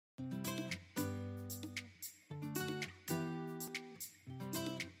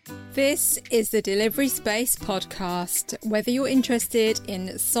This is the Delivery Space podcast. Whether you're interested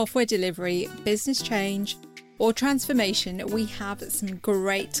in software delivery, business change, or transformation, we have some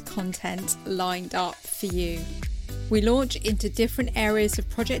great content lined up for you. We launch into different areas of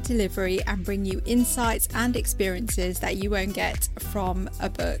project delivery and bring you insights and experiences that you won't get from a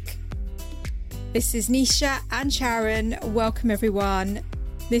book. This is Nisha and Sharon. Welcome everyone.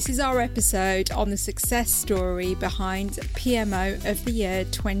 This is our episode on the success story behind PMO of the year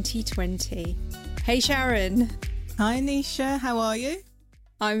 2020. Hey Sharon. Hi Nisha, how are you?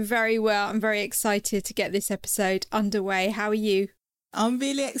 I'm very well. I'm very excited to get this episode underway. How are you? I'm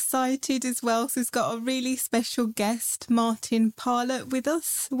really excited as well. So we've got a really special guest, Martin Parlett, with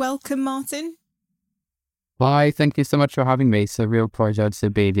us. Welcome, Martin. Hi, thank you so much for having me. It's a real pleasure to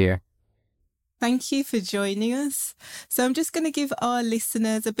be here. Thank you for joining us. So I'm just going to give our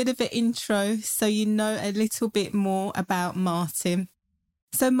listeners a bit of an intro so you know a little bit more about Martin.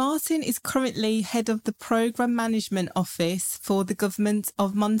 So Martin is currently head of the Programme Management Office for the Government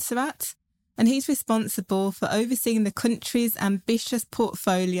of Montserrat, and he's responsible for overseeing the country's ambitious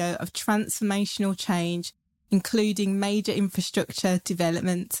portfolio of transformational change, including major infrastructure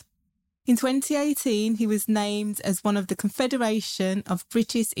development. In 2018, he was named as one of the Confederation of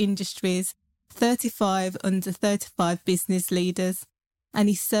British Industries 35 under 35 business leaders, and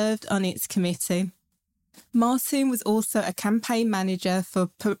he served on its committee. Martin was also a campaign manager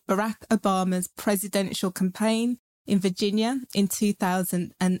for Barack Obama's presidential campaign in Virginia in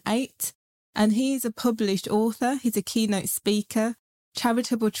 2008, and he is a published author. He's a keynote speaker,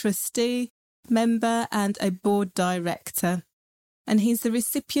 charitable trustee, member and a board director. And he's the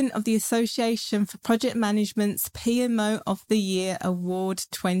recipient of the Association for Project Management's PMO of the Year Award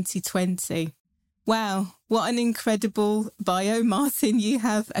 2020. Wow, what an incredible bio, Martin. You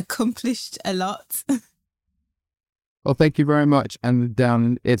have accomplished a lot. Well, thank you very much.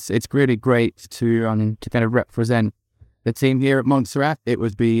 And it's really great to kind of represent the team here at Montserrat. It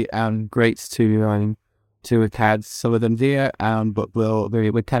would be great to have had some of them here, but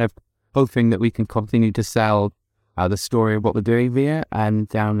we're kind of hoping that we can continue to sell the story of what we're doing here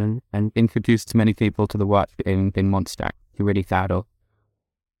and introduce to many people to the work in Montserrat. You're really proud of.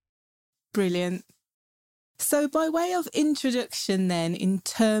 Brilliant. So by way of introduction then, in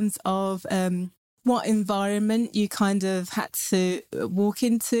terms of what environment you kind of had to walk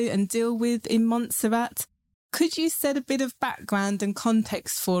into and deal with in Montserrat, could you set a bit of background and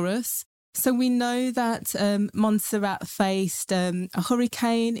context for us? So we know that Montserrat faced a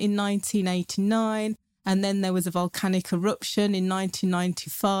hurricane in 1989, and then there was a volcanic eruption in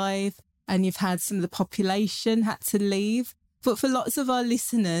 1995, and you've had some of the population had to leave. But for lots of our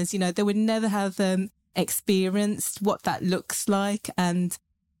listeners, they would never have experienced what that looks like. And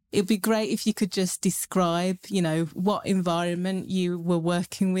it'd be great if you could just describe, what environment you were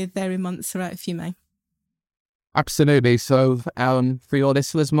working with there in Montserrat, if you may. Absolutely. So for your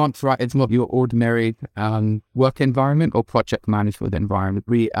listeners, Montserrat is not your ordinary work environment or project management environment.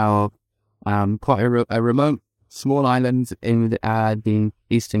 We are quite a remote, small island in the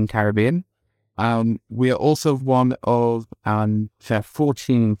Eastern Caribbean. We are also one of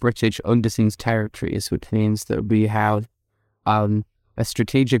 14 British underseas territories, which means that we have a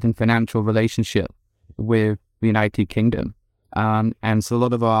strategic and financial relationship with the United Kingdom. And so a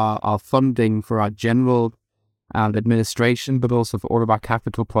lot of our funding for our general administration, but also for all of our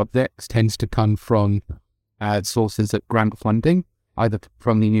capital projects, tends to come from sources of grant funding, either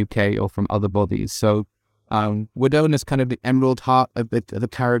from the UK or from other bodies. So we're known as kind of the emerald heart of the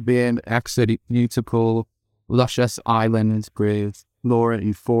Caribbean, absolutely beautiful, luscious islands with flora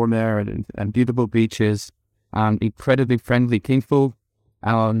and fauna and beautiful beaches, incredibly friendly people,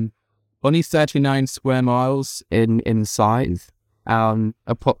 only 39 square miles in size,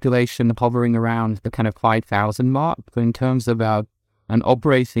 a population hovering around the kind of 5,000 mark. But in terms of an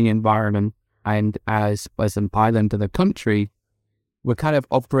operating environment and as an island of the country, we're kind of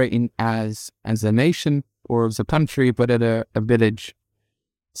operating as a nation or as a country, but at a village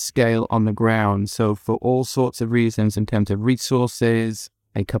scale on the ground. So for all sorts of reasons in terms of resources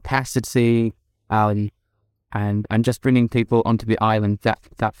and capacity, and just bringing people onto the island,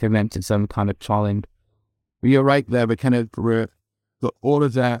 that prevented some kind of challenge. You're right there, we're got all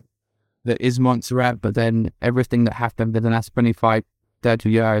of that is Montserrat, but then everything that happened in the last 25, 30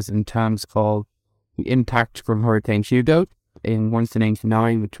 years in terms of the impact from Hurricane Hugo in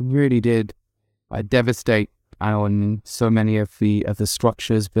 1989, which really did devastate on so many of the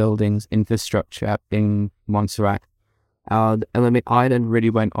structures, buildings, infrastructure in Montserrat. And then the island really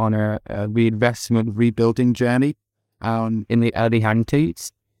went on a reinvestment, rebuilding journey in the early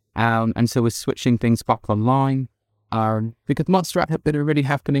 90s. And so we're switching things back online. because Montserrat had been a really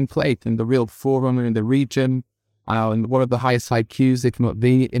happening place and the real forerunner in the region, and one of the highest IQs, if not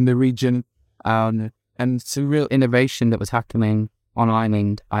the, in the region, and some real innovation that was happening on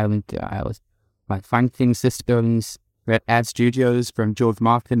island, like banking systems. We had ad studios from George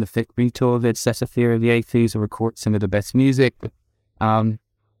Martin, the fifth Beatle, that set a theory of the 80s and record some of the best music.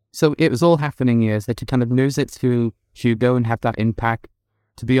 So it was all happening here. So to kind of lose it to go and have that impact,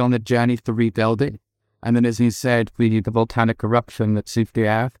 to be on the journey to rebuild it. And then, as you said, we had the volcanic eruption that swept the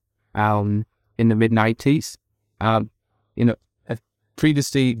earth in the mid-90s. A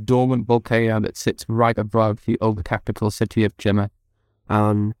previously dormant volcano that sits right above the old capital city of Jimma.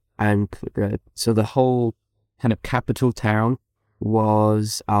 So the whole kind of capital town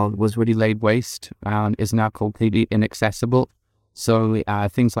was really laid waste and is now completely inaccessible. So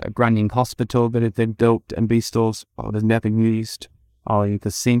things like a brand new hospital that had been built and resourced was never used,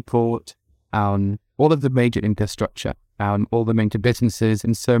 the seaport, all of the major infrastructure, all the major businesses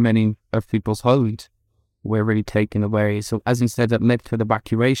and so many of people's homes were really taken away. So as you said, that led to the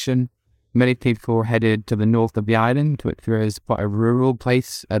evacuation. Many people headed to the north of the island, which was quite a rural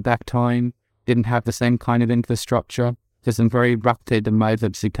place at that time, didn't have the same kind of infrastructure. There's some very rapid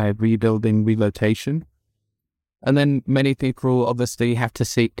emergency kind of rebuilding, relocation. And then many people obviously have to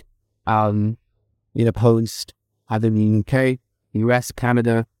seek, post either in the UK, US,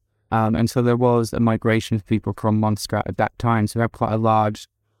 Canada. And so there was a migration of people from Montserrat at that time. So we have quite a large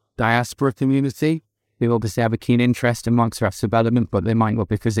diaspora community. They obviously have a keen interest in Montserrat's development, but they might not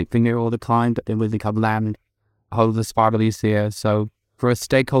be physically near all the time, but they really have land, hold the families here. So for a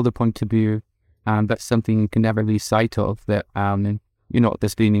stakeholder point of view, that's something you can never lose sight of, that you're not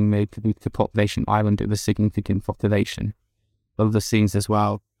just being made to the population island of a significant population of the scenes as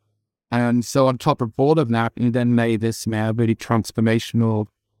well. And so on top of all of that, you then made this really transformational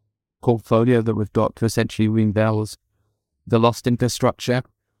portfolio that we've got to essentially rebuild the lost infrastructure,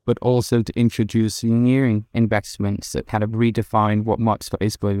 but also to introduce new investments that kind of redefine what Montserrat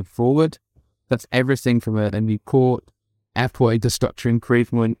is going forward. That's everything from a new port, airport infrastructure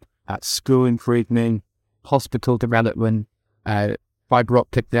improvement, school improvement, hospital development, fiber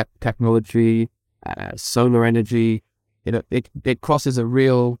optic technology, solar energy. It crosses a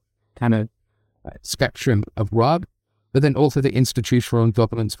real kind of spectrum of work, but then also the institutional and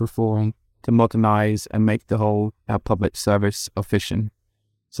governance reform to modernize and make the whole public service efficient.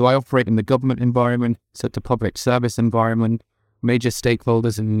 So I operate in the government environment, so the public service environment, major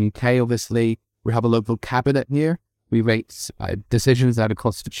stakeholders in the UK, obviously. We have a local cabinet here. We make decisions out of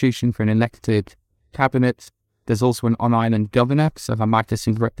constitution for an elected cabinet. There's also an on-island governor, so a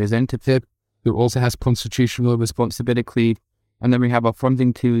marketing representative, who also has constitutional responsibility. And then we have our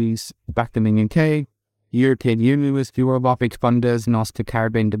funding tools back in the UK, European Union with fewer of our big funders, and also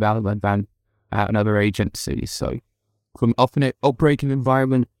Caribbean Development Bank and other agencies. So from often operating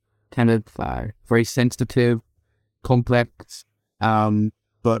environment, kind of very sensitive, complex,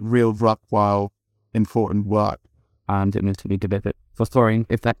 but real worthwhile, important work. And it needs to be delivered. So sorry,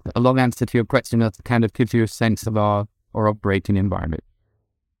 if that's a long answer to your question, that kind of gives you a sense of our operating environment.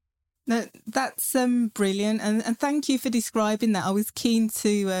 No, that's brilliant, and thank you for describing that. I was keen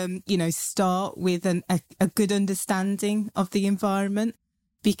to start with a good understanding of the environment,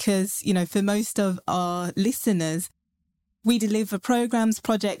 because for most of our listeners, we deliver programs,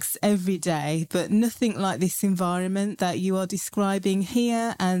 projects every day, but nothing like this environment that you are describing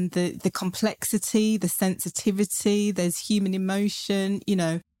here, and the complexity, the sensitivity. There's human emotion.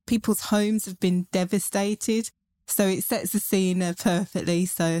 People's homes have been devastated. So it sets the scene perfectly.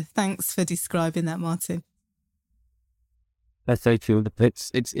 So thanks for describing that, Martin. That's so true.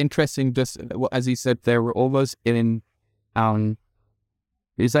 It's interesting. Just as you said, there we're almost in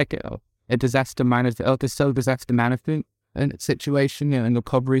it's like a disaster management, disaster management situation and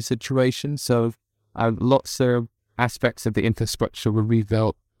recovery situation. So lots of aspects of the infrastructure were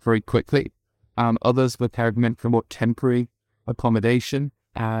rebuilt very quickly. Others were meant for more temporary accommodation.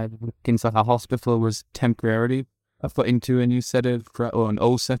 Things like a hospital was temporarily put into a new set of, or an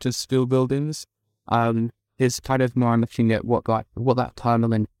old set of school buildings. Is kind of more looking at what that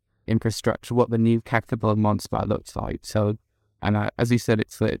permanent infrastructure, what the new capital of Montserrat looks like. So, and as you said,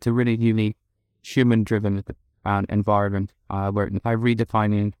 it's a really unique human-driven environment where by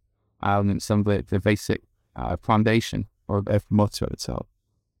redefining some of the basic foundation of Montserrat itself.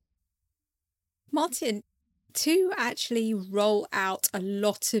 Martin, to actually roll out a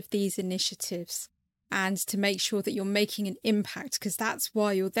lot of these initiatives and to make sure that you're making an impact, because that's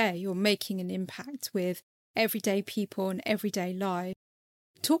why you're there, you're making an impact with everyday people and everyday lives.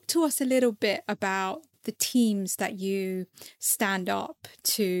 Talk to us a little bit about the teams that you stand up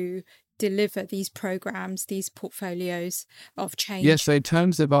to deliver these programs, these portfolios of change? Yes, so in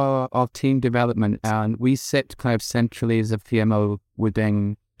terms of our team development, we sit kind of centrally as a PMO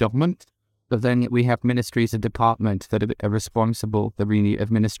within government, but then we have ministries and departments that are responsible for the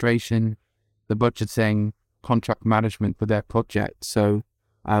administration, the budgeting, contract management for their projects. So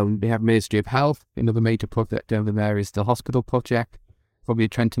we have Ministry of Health. Another major project over there is the hospital project, probably a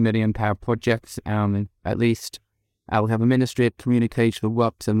 £20 million project at least. We have a Ministry of Communication,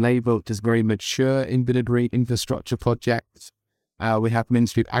 Works and Labour, which is very mature in delivery infrastructure projects. We have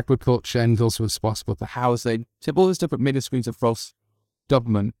Ministry of Agriculture and is also responsible for housing. So all these different ministries across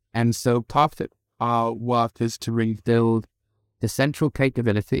government. And so part of our work is to rebuild the central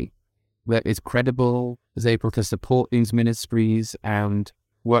capability that is credible, is able to support these ministries and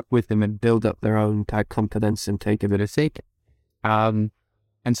work with them and build up their own type competence and capability. And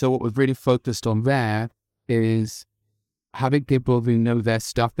so what we've really focused on there is having people who know their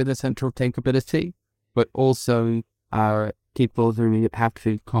stuff in the central capability, but also people who have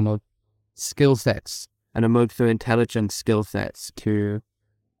to kind of skill sets and emotional intelligence skill sets to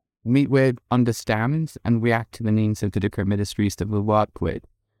meet with, understand, and react to the needs of the different ministries that we work with.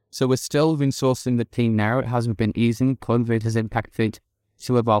 So we're still resourcing the team now. It hasn't been easy. COVID has impacted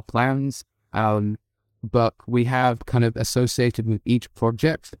some of our plans, but we have kind of associated with each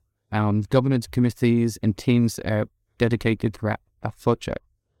project governance committees and teams that are dedicated to a project.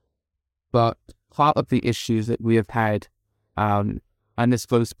 But part of the issues that we have had, and this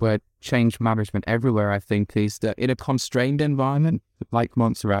goes for change management everywhere, I think, is that in a constrained environment like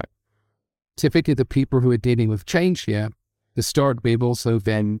Montserrat, typically the people who are dealing with change here, the start we've also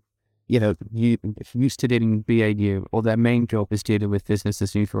been, used to dealing BAU, or their main job is dealing with business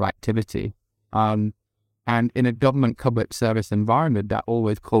as usual activity. And in a government public service environment, that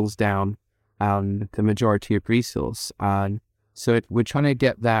always calls down the majority of resource. So we're trying to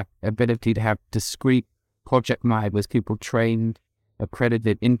get that ability to have discrete project managers, people trained,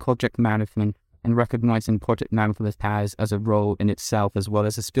 accredited in project management, and recognizing project management as a role in itself as well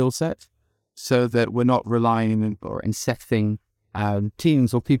as a skill set, so that we're not relying or setting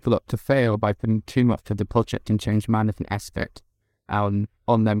teams or people up to fail by putting too much of the project and change management aspect on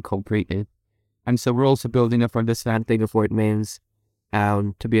them completely. And so we're also building up understanding of what it means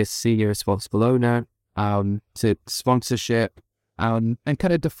to be a senior responsible owner, to sponsorship, and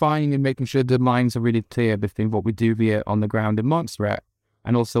kind of defining and making sure the lines are really clear between what we do here on the ground in Montserrat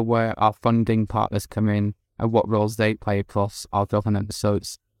and also where our funding partners come in and what roles they play across our governance. So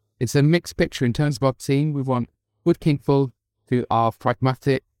it's a mixed picture in terms of our team. We want good people who are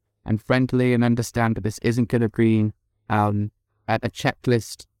pragmatic and friendly and understand that this isn't going to be at a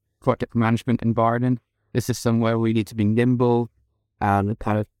checklist project management environment. This is somewhere we need to be nimble and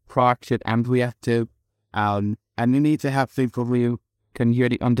kind of proactive and reactive. And we need to have people who can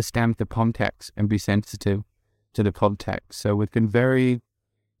really understand the context and be sensitive to the context. So we've been very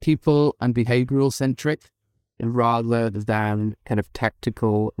people and behavioral centric rather than kind of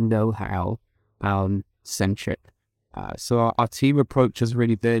tactical know-how centric. So our team approach has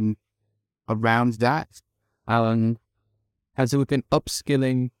really been around that. As we've been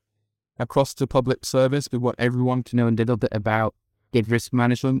upskilling across the public service, we want everyone to know a little bit about risk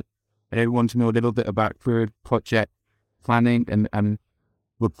management, and everyone to know a little bit about project planning and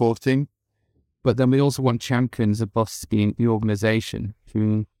reporting. But then we also want champions of us in the organization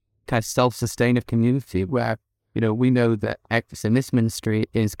who kind of self-sustain a community where, we know that actors in this ministry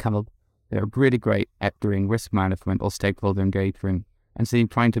is kind of, they're really great at doing risk management or stakeholder engagement. And so you're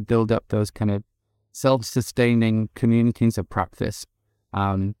trying to build up those kind of self-sustaining communities of practice.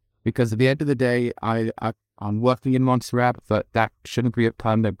 Because at the end of the day, I'm working in Montserrat, but that shouldn't be a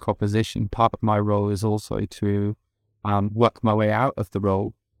permanent proposition. Part of my role is also to work my way out of the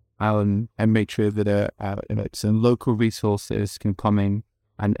role and make sure that some local resources can come in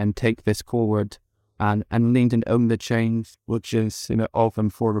and take this forward and lead and own the change, which is of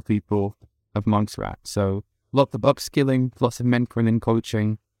and for the people of Montserrat. So lots of upskilling, lots of mentoring and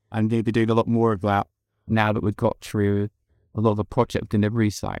coaching, and maybe doing a lot more of that now that we've got through a lot of the project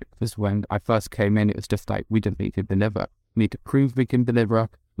delivery side. Because when I first came in, it was just like, we don't need to deliver. We need to prove we can deliver.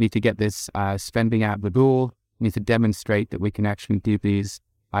 We need to get this spending out the door. We need to demonstrate that we can actually do these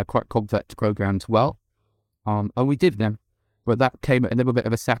quite complex programs well. And we did them. But that came at a little bit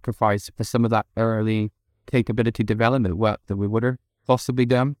of a sacrifice for some of that early capability development work that we would have possibly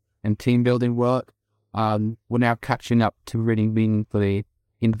done and team building work. We're now catching up to really meaningfully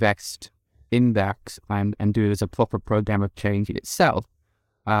invest in that and do it as a proper program of change in itself,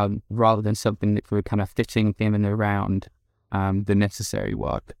 rather than something that we're kind of fitting in and around the necessary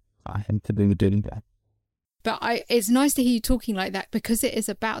work and to do that. But it's nice to hear you talking like that, because it is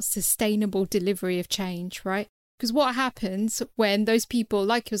about sustainable delivery of change, right? Because what happens when those people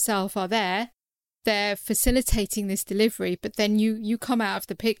like yourself are there, they're facilitating this delivery, but then you come out of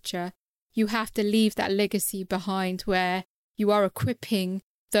the picture, you have to leave that legacy behind where you are equipping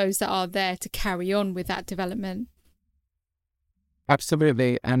those that are there to carry on with that development.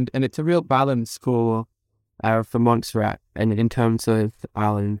 Absolutely. And it's a real balance for Montserrat, and in terms of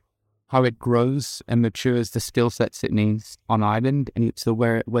how it grows and matures the skill sets it needs on island, and it's the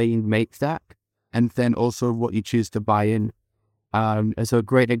where you make that, and then also what you choose to buy in. So a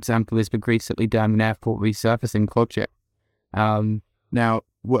great example is we've recently done an airport resurfacing project. Now,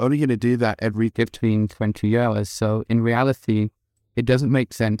 we're only going to do that every 15, 20 years. So in reality, it doesn't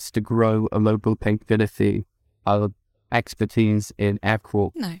make sense to grow a local capability of expertise in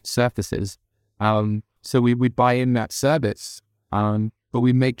airport surfaces. So we buy in that service, but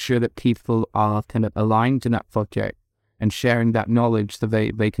we make sure that people are kind of aligned in that project and sharing that knowledge so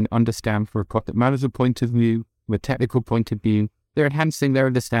they can understand from a project manager point of view, from a technical point of view. They're enhancing their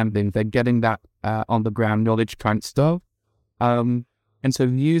understanding. They're getting that on the ground knowledge transfer. And so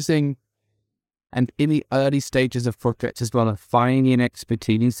using, and in the early stages of projects as well, of finding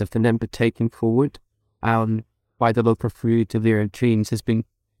expertise that can then be taken forward by the local food delivery teams has been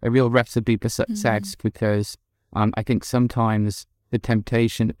a real recipe for success, because I think sometimes the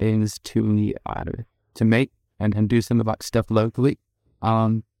temptation is to make and do some of that stuff locally,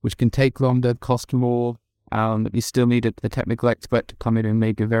 which can take longer, cost more. You still need the technical expert to come in and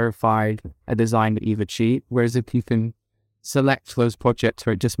make a design that you've achieved. Whereas if you can select those projects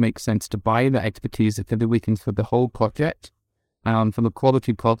where it just makes sense to buy the expertise that can be weakened for the whole project, from a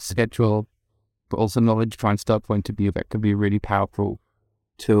quality cost schedule, but also knowledge transfer point of view, that could be a really powerful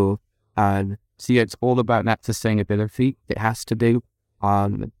tool. So yeah, it's all about that sustainability. It has to be.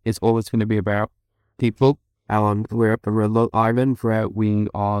 It's always going to be about people. We're a remote island where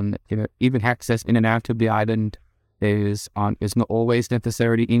even access in and out of the island is not always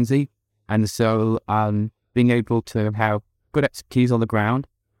necessarily easy. And so being able to have good expertise on the ground,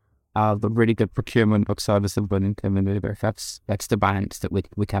 but really good procurement of service and willing to maneuver, that's the balance that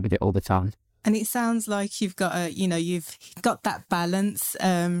we can get all the time. And it sounds like you've got you've got that balance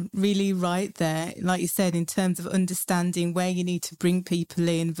really right there. Like you said, in terms of understanding where you need to bring people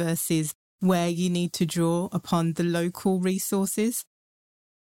in versus where you need to draw upon the local resources.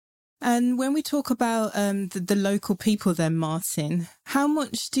 And when we talk about the local people then, Martin, how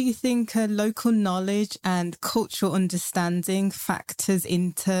much do you think local knowledge and cultural understanding factors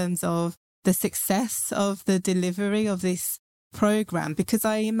in terms of the success of the delivery of this program? Because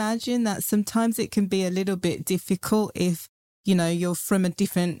I imagine that sometimes it can be a little bit difficult if, you're from a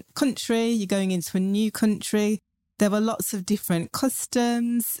different country, you're going into a new country. There are lots of different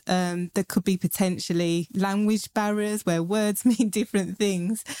customs. There could be potentially language barriers where words mean different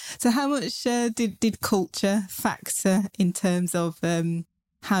things. So how much did culture factor in terms of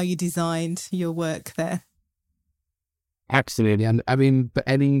how you designed your work there? Absolutely. And I mean, for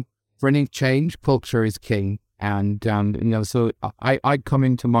any change, culture is king. And, so I come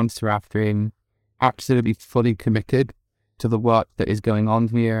into Montserrat being absolutely fully committed to the work that is going on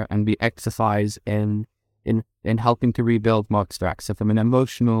here and the exercise in helping to rebuild Montserrat. So from an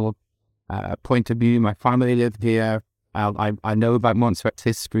emotional point of view, my family lived here. I know about Montserrat's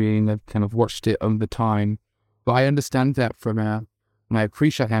history and I've kind of watched it over time. But I understand that and I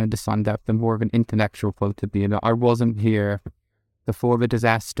appreciate and understand that from more of an intellectual point of view. I wasn't here before the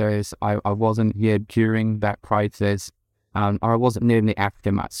disasters. I wasn't here during that crisis, or I wasn't near the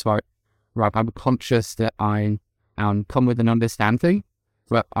aftermath. So I'm conscious that I come with an understanding,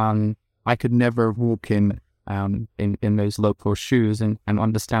 but I could never walk in those local shoes and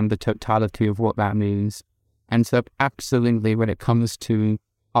understand the totality of what that means. And so absolutely, when it comes to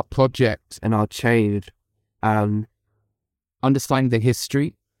our project and our change, understanding the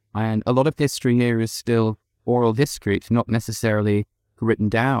history, and a lot of history here is still oral history. It's not necessarily written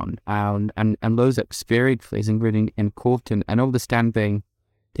down, and those experiences are really important. And understanding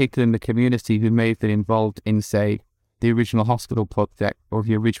people in the community who may have been involved in, say, the original hospital project or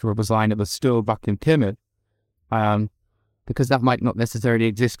the original design of a store back in Plymouth, because that might not necessarily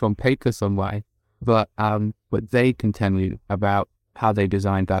exist on paper somewhere, but they can tell you about how they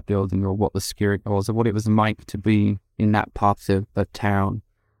designed that building or what the spirit was or what it was like to be in that part of the town.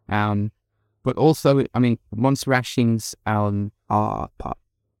 But also, I mean, Montserratians are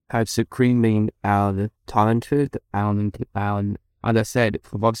supremely talented, and as I said,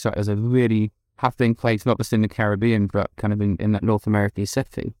 Montserrat is a really happening place, not just in the Caribbean, but kind of in that North American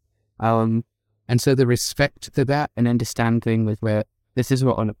setting. And so the respect to that and understanding with where this is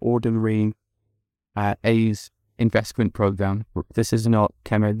not an ordinary A's investment program. This is not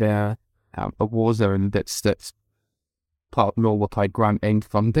kind of a war zone that's part of normal type grant aid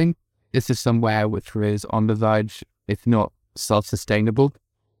funding. This is somewhere which is on the verge, if not self-sustainable,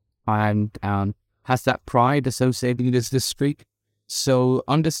 and has that pride associated with this streak. So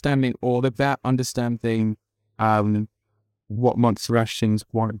understanding all of that, understanding what Montserratians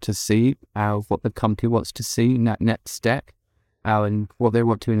want to see, what the company wants to see in that next step, and what they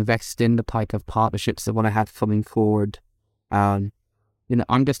want to invest in, the type of partnerships they want to have coming forward. I'm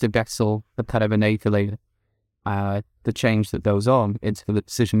just a vessel that kind of enabling the change that goes on. It's for the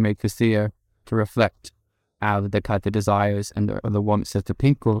decision makers here to reflect the kind of desires and the wants of the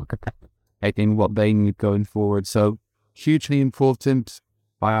people in what they need going forward. So hugely important.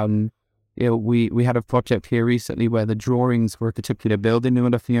 We had a project here recently where the drawings for a particular building they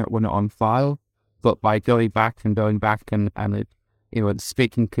were looking at were not on file, but by going back and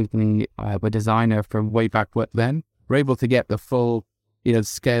speaking to the designer from way back then, we're able to get the full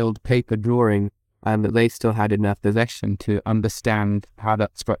scaled paper drawing, and that they still had enough possession to understand how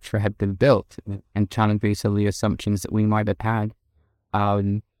that structure had been built and challenge some of the assumptions that we might have had.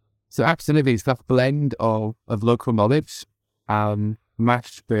 So absolutely, it's that blend of local knowledge,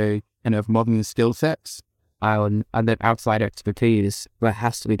 matched with kind of modern skill sets, and then outside expertise that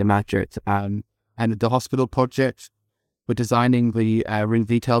has to be the magic. And the hospital project, we're designing the in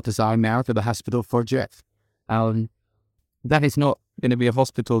detailed design now for the hospital project. That is not going to be a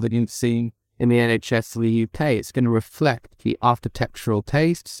hospital that you've seen in the NHS in the UK. It's going to reflect the architectural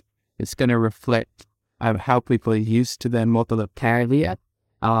tastes. It's going to reflect how people are used to their model of care here.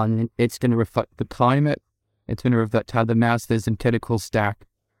 It's going to reflect the climate. It's going to reflect how the masters and clinical staff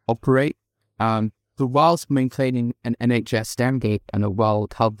operate. So whilst maintaining an NHS standard and a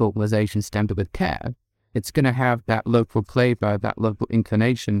World Health Organization standard of care, it's going to have that local flavour, that local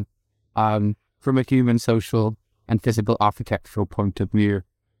inclination from a human, social and physical architectural point of view.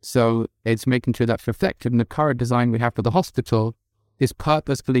 So it's making sure that's reflected in the current design we have for the hospital is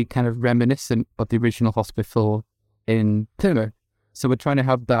purposefully kind of reminiscent of the original hospital in Plymouth. So we're trying to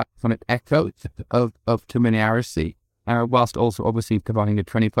have that kind of echo of familiarity, whilst also obviously providing a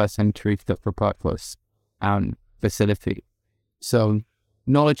 21st century fit for purpose facility. So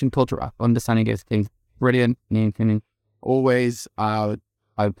knowledge and culture understanding is brilliant. And always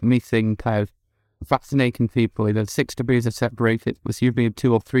meeting kind of fascinating people. Either 6 degrees of separation, was usually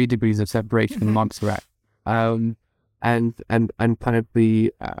 2 or 3 degrees of separation in Montserrat. And kind of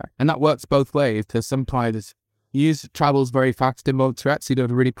and that works both ways, because sometimes travels very fast in Montserrat, so you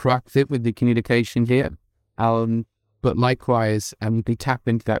don't really proactive with the communication here. But likewise, we tap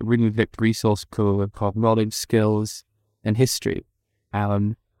into that really rich resource pool of knowledge, skills, and history.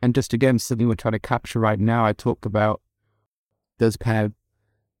 And just again, something we're trying to capture right now, I talked about those kind of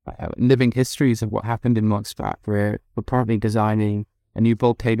living histories of what happened in Montserrat. We're currently designing a new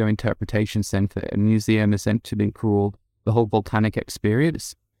volcano interpretation center, a museum essentially called the whole volcanic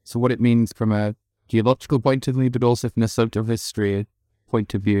experience. So what it means from a geological point of view, but also from a social history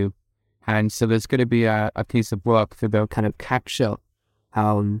point of view. And so there's going to be a piece of work that will kind of capture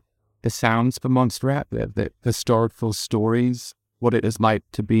the sounds for Montserrat, the historical stories, what it is like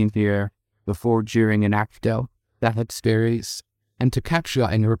to be here before, during, and after that experience, and to capture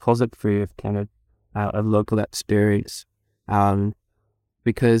that in a repository of kind of a local experience.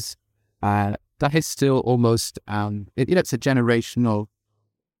 Because that is still almost, it's a generational,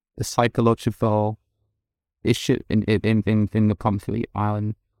 a psychological issue in the country.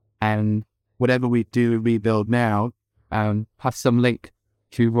 And whatever we do rebuild now has some link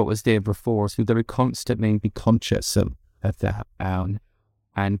to what was there before. So they would constantly be conscious of that.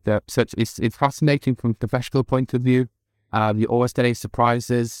 So it's fascinating from a professional point of view. You're always getting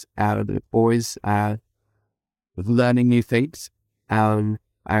surprises, always learning new things. And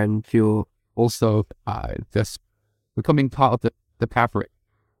you're also just becoming part of the fabric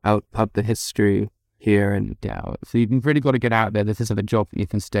of the history here and down. So you've really got to get out there. This isn't a job that you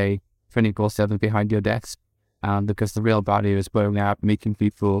can stay 24/7 behind your desk, because the real value is going out, meeting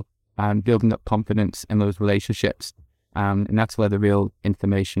people, and building up confidence in those relationships. And that's where the real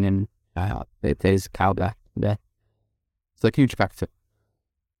information in it is out there. It's a huge factor.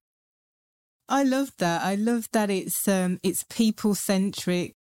 I love that. I love that it's people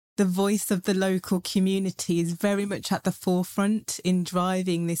centric. The voice of the local community is very much at the forefront in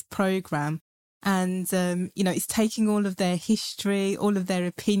driving this program. And, it's taking all of their history, all of their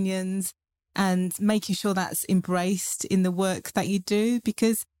opinions, and making sure that's embraced in the work that you do.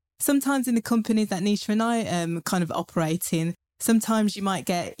 Because sometimes in the companies that Nisha and I kind of operate in, sometimes you might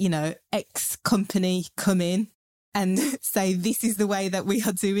get, X company come in and say, this is the way that we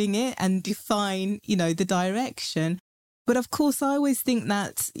are doing it, and define, the direction. But of course, I always think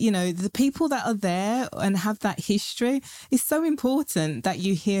that, the people that are there and have that history, is so important that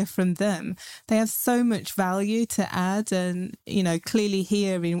you hear from them. They have so much value to add. And, clearly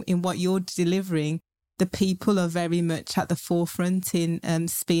here in what you're delivering, the people are very much at the forefront in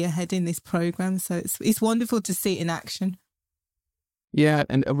spearheading this program. So it's wonderful to see it in action. Yeah,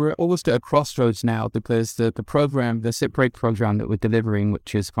 and we're almost at a crossroads now, because the program, the SIPRATE program that we're delivering,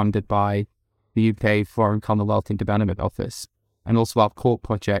 which is funded by the UK Foreign Commonwealth and Development Office, and also our core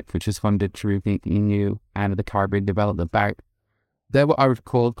project, which is funded through the EU and the Caribbean Development Bank, they were, I would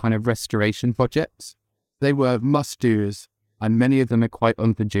call, kind of restoration projects. They were must-dos, and many of them are quite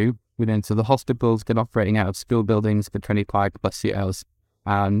overdue. So the hospital's been operating out of school buildings for 25 plus years,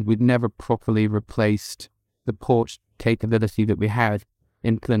 and we've never properly replaced the port capability that we had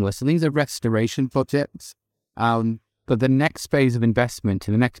in Plymouth. So these are restoration projects. But the next phase of investment,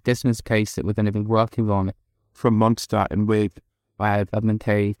 the next business case that we're going to be working on from Montserrat and with our government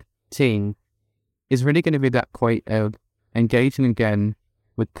team, is really going to be that quite engaging again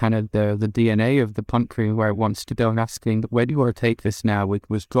with kind of the DNA of the country, where it wants to go, and asking, where do you want to take this now?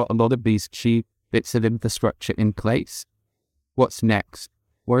 We've got a lot of these key bits of infrastructure in place. What's next?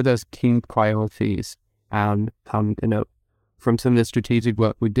 What are those key priorities? And from some of the strategic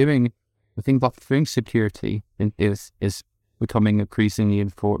work we're doing, I think that food security is becoming increasingly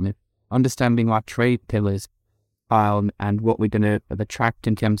important. Understanding our trade pillars, and what we're going to attract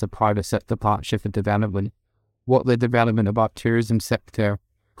in terms of private sector partnership and development, what the development of our tourism sector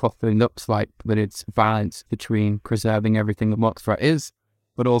properly looks like, that it's balance between preserving everything that Montserrat is,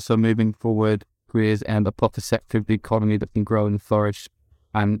 but also moving forward with a proper sector of the economy that can grow and flourish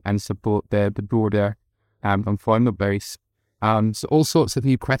and support the broader employment base. So all sorts of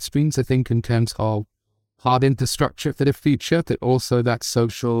new questions, I think, in terms of hard infrastructure for the future, but also that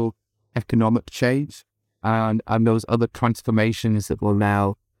social, economic change, and those other transformations that will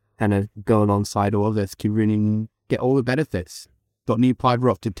now kind of go alongside all of this to really get all the benefits. Got new fiber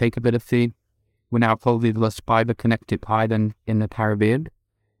optic capability. We're now probably the most fiber connected island in the Caribbean.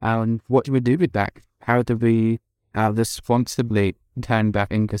 And what do we do with that? How do we responsibly turn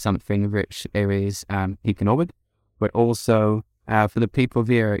that into something which is economic, but also for the people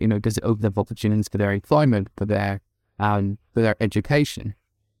there, does it open up opportunities for their employment, for their education?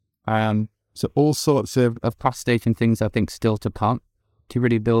 So all sorts of fascinating things, I think, still to come to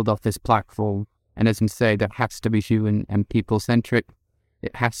really build off this platform. And as you say, that has to be human and people-centric.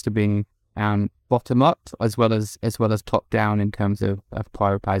 It has to be bottom-up as well as top-down in terms of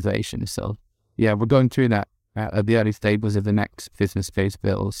prioritization. So, yeah, we're going through that at the early stages of the next business phase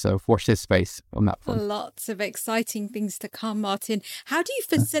build. So watch this space on that front. Lots of exciting things to come, Martin. How do you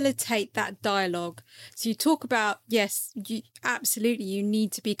facilitate that dialogue? So you talk about, yes, absolutely, you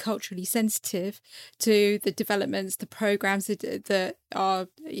need to be culturally sensitive to the developments, the programs that are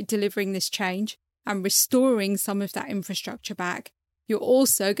delivering this change and restoring some of that infrastructure back. You're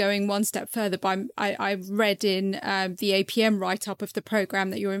also going one step further by, I read in the APM write-up of the program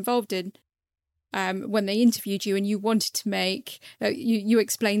that you're involved in, when they interviewed you, and you wanted to make, you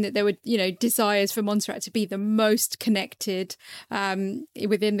explained that there were, desires for Montserrat to be the most connected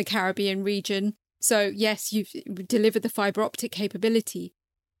within the Caribbean region. So yes, you've delivered the fibre optic capability,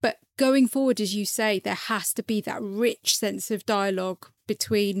 but going forward, as you say, there has to be that rich sense of dialogue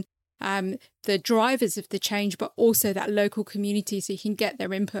between the drivers of the change, but also that local community, so you can get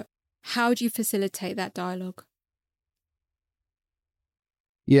their input. How do you facilitate that dialogue?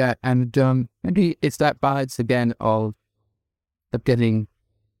 Yeah, and maybe it's that balance again of getting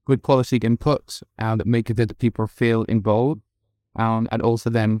good quality inputs that make it that people feel involved, and also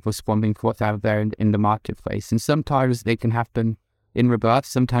then responding to what's out there in the marketplace. And sometimes they can happen in reverse.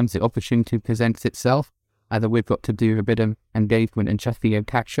 Sometimes the opportunity presents itself, either we've got to do a bit of engagement and checking and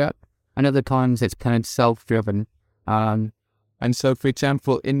catch up, and other times it's kind of self-driven. And so, for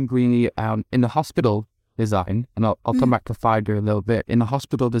example, in Greenie, in the hospital design, and I'll come back to fiber a little bit. In the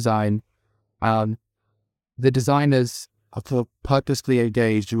hospital design, the designers are purposely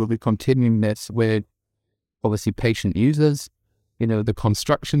engaged. We'll be continuing this with obviously patient users, the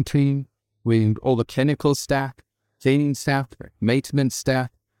construction team, with all the clinical staff, cleaning staff, maintenance staff,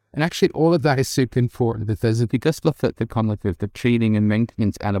 and actually all of that is super important, because if you just look at the kind of the training and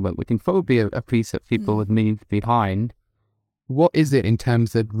maintenance element, which can probably be a piece that people would leave behind. What is it in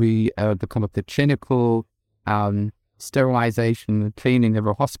terms of the kind of the clinical sterilization and cleaning of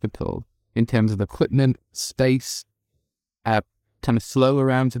a hospital, in terms of equipment, space, kind of flow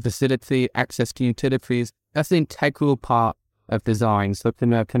around the facility, access to utilities? That's the integral part of design. So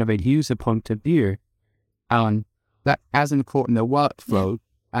from a kind of a user point of view, that as important a workflow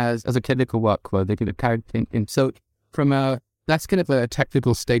as a clinical workflow. They're going to carry in. So that's kind of a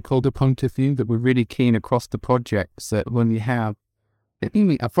technical stakeholder point of view that we're really keen across the projects that when we have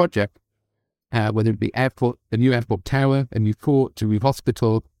a project, whether it be airport, a new airport tower, a new port, a new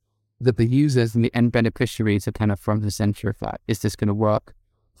hospital, that the users and the end beneficiaries are kind of front and center of that. Is this going to work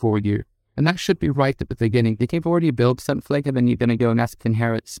for you? And that should be right at the beginning. If you've already built something and then you're going to go and ask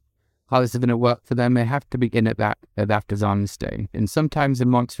inherits how this is going to work for them, they have to begin at that design stage. And sometimes in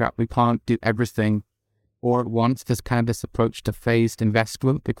Montserrat, we can't do everything all at once. There's kind of this approach to phased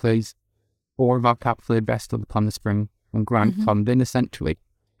investment because all of our capital invested upon the spring and grant funding, essentially.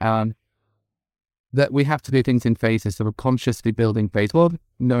 That we have to do things in phases. So we're consciously building phase one,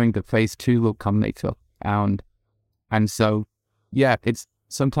 knowing that phase two will come later. And so, it's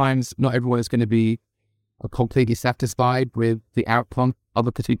sometimes not everyone is going to be completely satisfied with the outcome of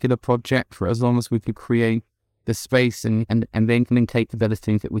a particular project, for as long as we can create the space and the incoming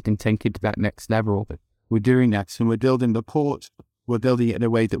capabilities that we can take it to that next level. We're doing that. So we're building the port, we're building it in a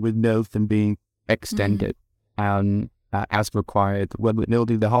way that we know them being extended as required. When we're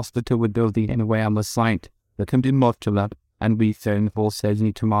building the hospital, we're building it in a way on the site that can be modular, and we then also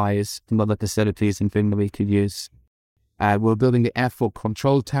utilize some other facilities and things that we could use. We're building the airport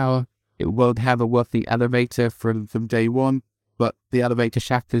control tower. It won't have a working elevator from day one, but the elevator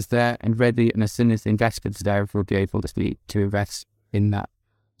shaft is there and ready, and as soon as the investment's there, we'll be able to invest in that.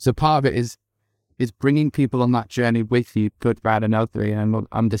 So part of it is bringing people on that journey with you, good, bad, and ugly, and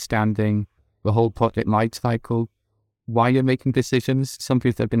understanding the whole project life cycle, why you're making decisions. Some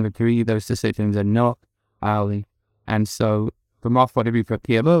people are going to agree those decisions are not. And so from our point of view for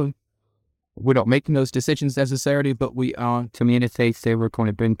PMO, we're not making those decisions necessarily, but we are communicating. We're going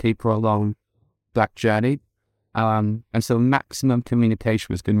to bring people along that journey. And so maximum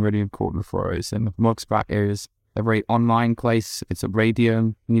communication has been really important for us. And Montserrat is a very online place. It's a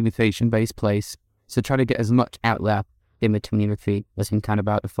radio communication-based place. So try to get as much out there in the community as you can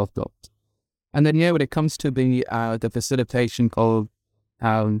about the thought. And then, when it comes to the facilitation of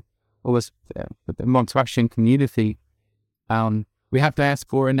the Montserratian community, we have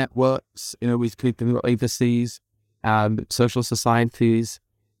diaspora networks, with people overseas, social societies,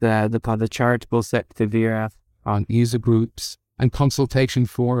 the charitable sector via user groups and consultation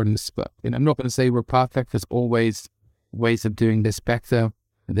forums. But I'm not going to say we're perfect. There's always ways of doing this better.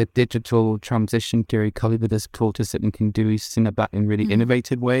 The digital transition theory COVID has taught us that we can do that in really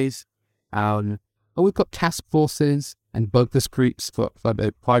innovative ways. We've got task forces and focus groups for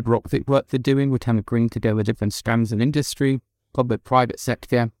the fiber optic work they're doing. We're kind of bringing together different strands of industry, public, private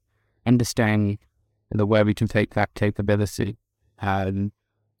sector, understanding where we can take that capability. And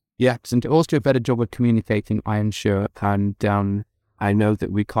to also do a better job of communicating, I am sure. And I know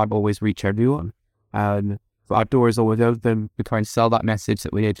that we can't always reach everyone. But our door is always open. We try and sell that message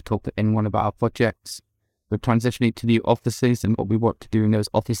that we need to talk to anyone about our projects. We're transitioning to new offices, and what we want to do in those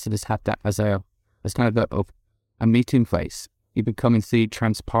offices is have that as kind of a meeting place. You become and see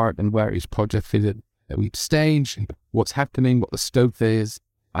transparent and where each project is at each stage, what's happening, what the scope is,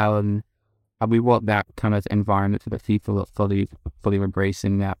 and we want that kind of environment for the people that fully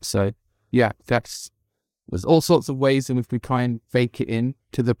embracing that. So there's all sorts of ways in which we try and bake it in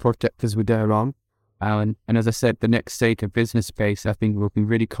to the project as we go along. And as I said, the next stage of business space, I think, will be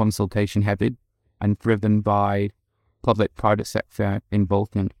really consultation heavy and driven by public-private sector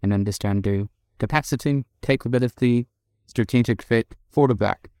involvement and understanding capacity, capability, strategic fit for the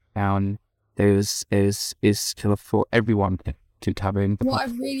back. And is kind of for everyone to cover in. What I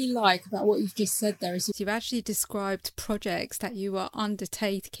really like about what you've just said there is you've actually described projects that you are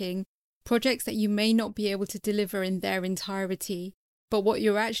undertaking, projects that you may not be able to deliver in their entirety. But what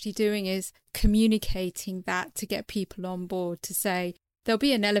you're actually doing is communicating that to get people on board, to say there'll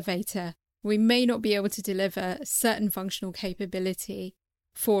be an elevator. We may not be able to deliver a certain functional capability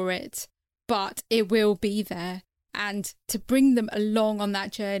for it, but it will be there. And to bring them along on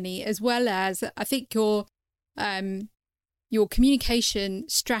that journey, as well as I think your communication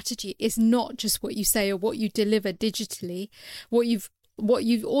strategy is not just what you say or what you deliver digitally. What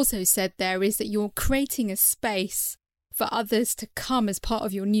you've also said there is that you're creating a space for others to come as part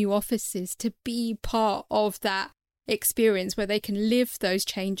of your new offices, to be part of that experience where they can live those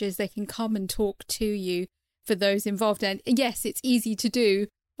changes, they can come and talk to you for those involved. And yes, it's easy to do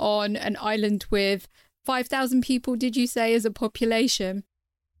on an island with 5,000 people, did you say, as a population?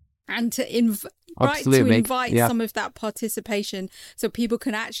 And to invite some of that participation so people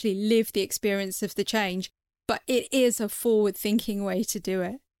can actually live the experience of the change. But it is a forward-thinking way to do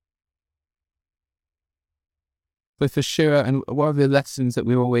it. But for sure, and one of the lessons that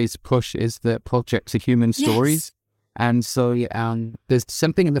we always push is that projects are human stories. And so there's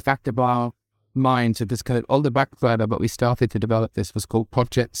something in the fact of our minds that just kind of on the back burner, but we started to develop this was called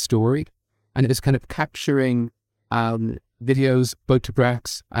Project Story. And it was kind of capturing videos,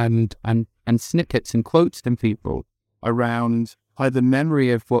 photographs, and snippets and quotes from people around either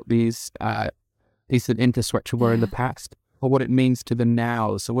memory of what these infrastructure were in the past, or what it means to the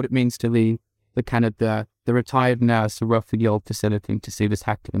now. So what it means to the kind of the retired nurse who worked for the old facility to see this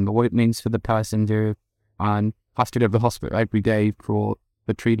happen, or what it means for the person who has to go to the hospital every day for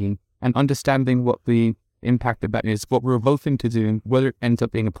treating, and understanding what the impact of that is, what we're hoping to do, whether it ends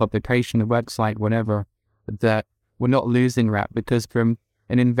up being a publication, a website, whatever, that we're not losing that, because from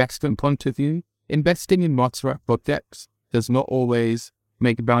an investment point of view, investing in Montserrat projects does not always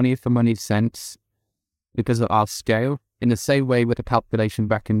make value for money sense because of our scale, in the same way with a calculation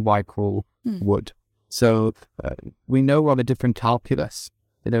back in Whitehall would. So we know on a different calculus,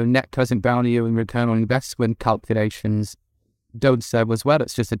 net present value and return on investment calculations don't serve as well.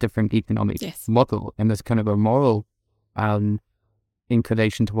 It's just a different economic model, and there's kind of a moral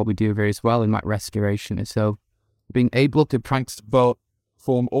inclination to what we do very well in that restoration. And so being able to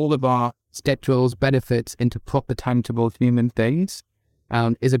transform all of our schedules, benefits into proper, tangible human things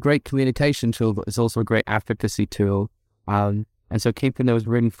is a great communication tool, but it's also a great advocacy tool. And so keeping those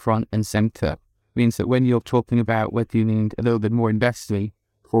really front and center means that when you're talking about whether you need a little bit more investment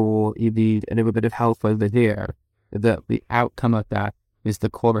or you need a little bit of help over here, that the outcome of that is the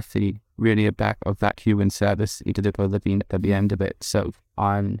quality really of that human service you deliver at the end of it. So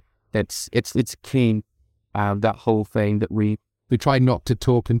it's key, that whole thing that we try not to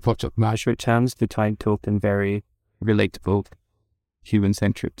talk in project management terms, we try and talk in very relatable,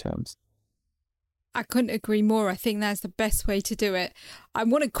 human-centric terms. I couldn't agree more. I think that's the best way to do it. I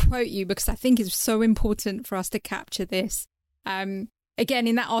want to quote you because I think it's so important for us to capture this. Again,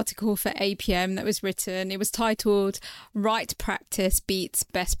 in that article for APM that was written, it was titled "Right Practice Beats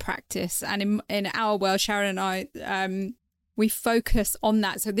Best Practice." And in our world, Sharon and I, we focus on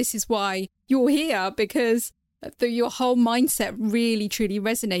that. So this is why you're here, because your whole mindset really, truly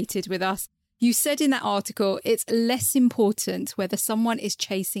resonated with us. You said in that article, it's less important whether someone is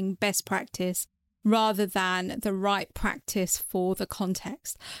chasing best practice rather than the right practice for the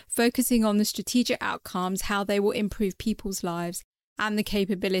context, focusing on the strategic outcomes, how they will improve people's lives, and the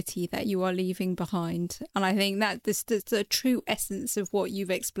capability that you are leaving behind. And I think that this is the true essence of what you've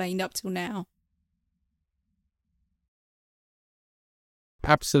explained up till now.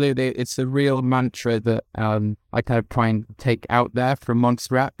 Absolutely. It's a real mantra that I kind of try and take out there from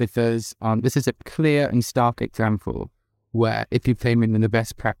Montserrat, because this is a clear and stark example where if you came in the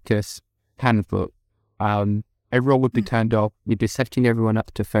best practice handbook, everyone would be turned off, you'd be setting everyone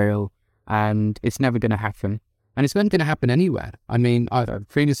up to fail, and it's never going to happen. And it's not going to happen anywhere. I mean, I've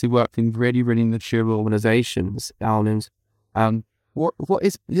previously worked in really, really mature organizations, there's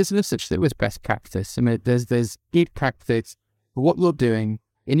no such thing as best practice. I mean, there's good practice for what you're doing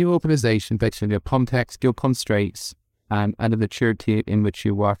in your organization based on your context, your constraints, and the maturity in which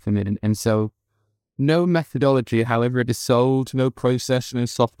you're working in. And so no methodology, however it is sold, no process, no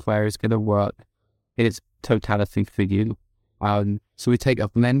software is going to work in its totality for you. So we take a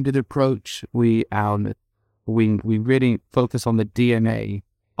blended approach. We really focus on the DNA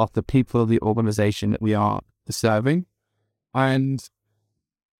of the people of the organization that we are serving. And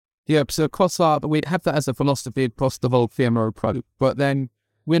so we have that as a philosophy across the whole PMO approach, but then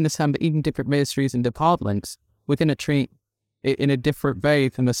we understand that even different ministries and departments, we're going to treat it in a different way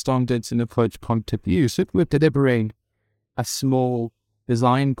from the standards and approach point of view. So if we're delivering a small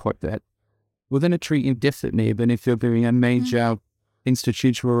design project, we're going to treat it differently than if you're doing a major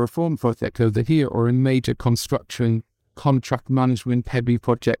institutional reform project over here, or a major construction, contract management heavy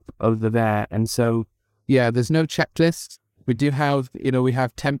project over there. And so, there's no checklist. We do have, we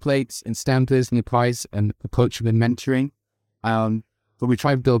have templates and standards and advice and coaching and mentoring, but we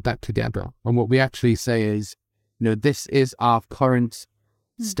try and build that together. And what we actually say is, this is our current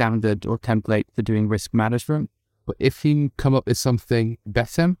standard or template for doing risk management. But if you come up with something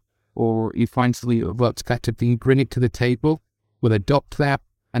better, or you find something that works better, then you bring it to the table, we'll adopt that,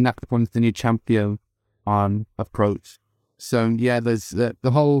 and that becomes the new champion approach. So there's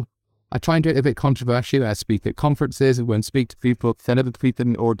the whole. I try and do it a bit controversial. I speak at conferences and when speak to people, tell other people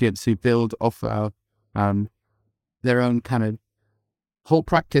in the audience who build off their own kind of whole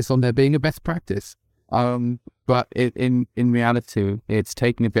practice on there being a best practice. But in reality, it's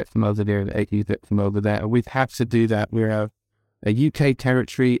taking a bit from over there and taking a bit from over there. We've had to do that. We're a UK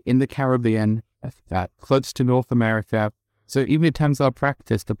territory in the Caribbean, close to North America. So even in terms of our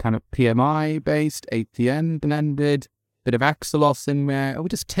practice, the kind of PMI-based, APM blended, bit of Axelos in there, and we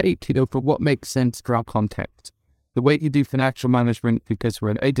just take, for what makes sense for our context. the way you do financial management, because we're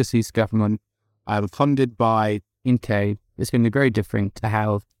an overseas government, funded by UK, is going to be very different to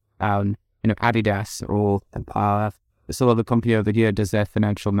how, Adidas or some other company over here does their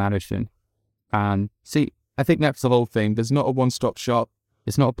financial management. And see, I think that's the whole thing. There's not a one-stop shop.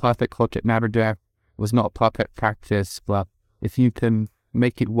 It's not a perfect project manager. It was not a perfect practice, but if you can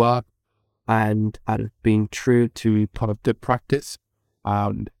make it work and being true to part of the practice,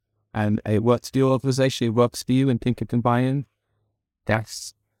 and it works for your organization, it works for you, and think it can buy in,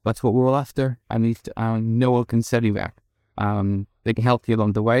 that's what we're all after. And no one can sell you that. They can help you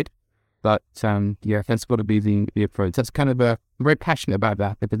along the way, but that's got to be the approach. That's kind of I'm very passionate about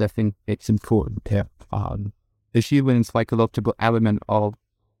that, because I think it's important to the human psychological element of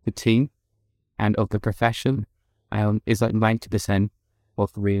the team and of the profession is like 90%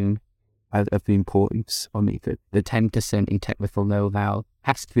 of the importance. Only the 10% in technical know-how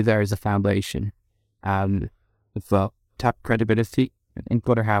has to be there as a foundation. For tap credibility, and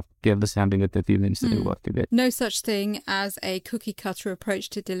got to have the understanding of the humans that are working with. No such thing as a cookie cutter approach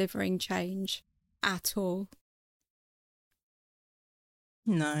to delivering change at all.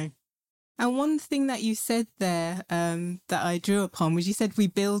 No. And one thing that you said there that I drew upon was you said we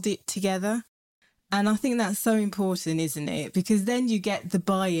build it together. And I think that's so important, isn't it? Because then you get the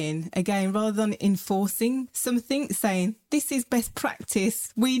buy-in, again, rather than enforcing something, saying, this is best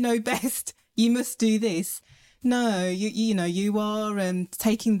practice, we know best, you must do this. No, you are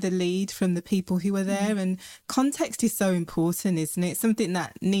taking the lead from the people who are there, and context is so important, isn't it? Something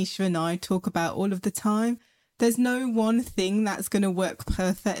that Nisha and I talk about all of the time. There's no one thing that's going to work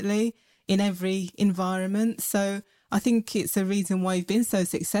perfectly in every environment. So I think it's a reason why you've been so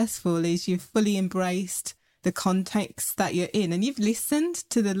successful is you've fully embraced the context that you're in, and you've listened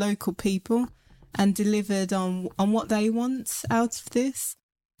to the local people and delivered on what they want out of this.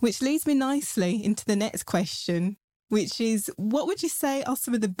 Which leads me nicely into the next question, which is, what would you say are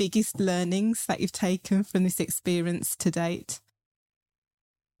some of the biggest learnings that you've taken from this experience to date?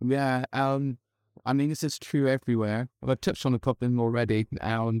 Yeah, this is true everywhere. I've touched on a couple of them already,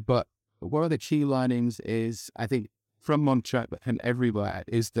 but one of the key learnings is, I think, from Montserrat and everywhere,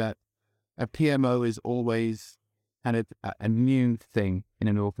 is that a PMO is always kind of a new thing in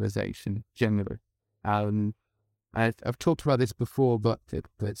an organization, generally. I've talked about this before, but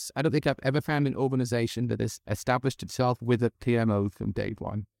I don't think I've ever found an organization that has established itself with a PMO from day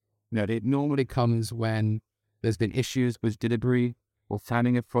one. It normally comes when there's been issues with delivery or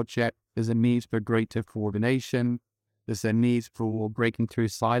planning a project. There's a need for greater coordination. There's a need for breaking through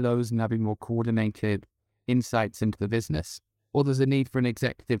silos and having more coordinated insights into the business. Or there's a need for an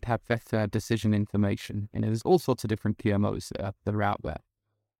executive to have better decision information. And there's all sorts of different PMOs that are out there.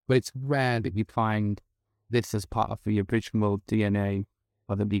 But it's rare that you find this as part of the original DNA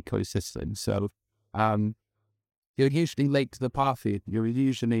of an ecosystem. So you're usually late to the party. You're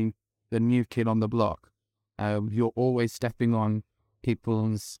usually the new kid on the block. You're always stepping on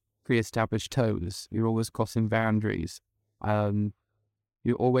people's pre-established toes. You're always crossing boundaries.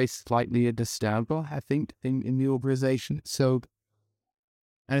 You're always slightly understandable, I think, in the organization. So,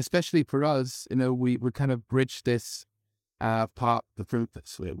 and especially for us, we kind of bridge this part of the group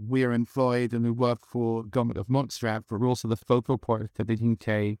that's we're employed and we work for government of Montserrat, but we're also the focal point for the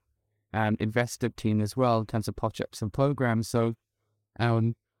UK investor team as well in terms of projects and programs. So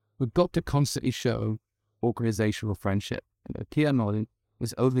we've got to constantly show organizational friendship. PMO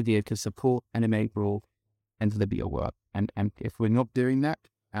was over there to support and enable and deliver your work. And if we're not doing that,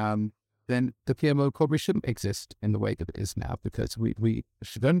 then the PMO probably shouldn't exist in the way that it is now, because we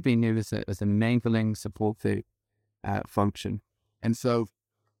shouldn't be new as an enabling, supportive function. And so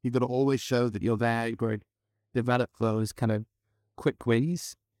you've got to always show that you're there. You've got to develop those kind of quick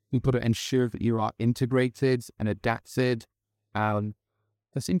wins. You've got to ensure that you are integrated and adapted. So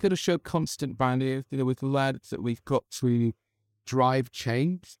you've got to show constant value. We've learned that we've got to drive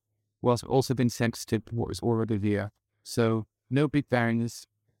change whilst also being sensitive to what is already there. So no big barriers,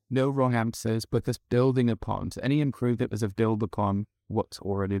 no wrong answers, but just building upon. So any improvement is a build upon what's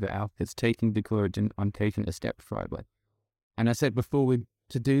already there. It's taking the courage and taking a step further. And I said before,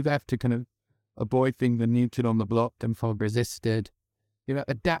 to do that, to kind of avoid being the new kid on the block and feel resisted,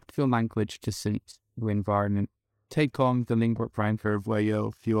 adapt your language to suit the environment. Take on the lingua franca of where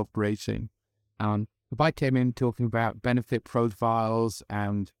you're operating. If I came in talking about benefit profiles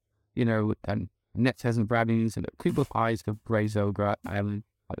and net present values and people's eyes have grazed over, I'd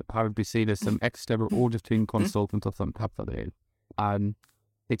probably seen as some external auditing consultant or something like that.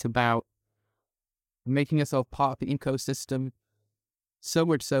 It's about making yourself part of the ecosystem, so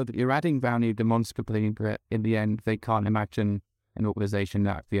much so that you're adding value demonstrably, but in the end, they can't imagine an organization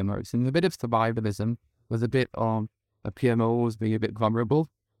that PMOs. And a bit of survivalism, was a bit of a PMO was being a bit vulnerable,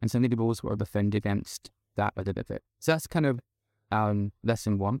 and some people sort of defend against that a little bit. So that's kind of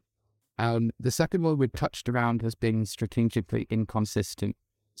lesson one. The second one we touched around has been strategically inconsistent.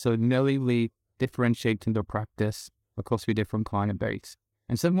 So knowingly differentiating the practice across your different client base.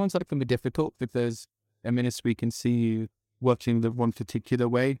 And sometimes that can be difficult because a ministry can see you working the one particular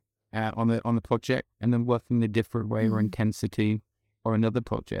way on the project, and then working in a different way or intensity or another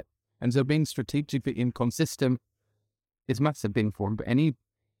project. And so being strategically inconsistent is massive being formed, any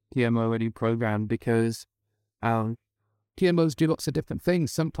PMO, any program, because PMOs do lots of different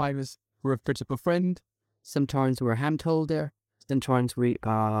things. Sometimes we're a critical friend, sometimes we're a handholder, sometimes we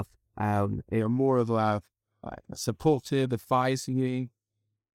are more of a supportive, advisory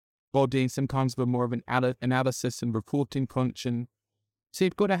body, sometimes we're more of an analysis and reporting function. So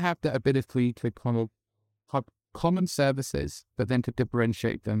you've got to have that ability to kind of have common services, but then to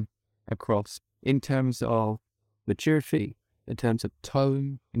differentiate them across in terms of maturity, in terms of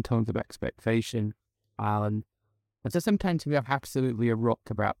tone, in terms of expectation. And so sometimes we have absolutely a rock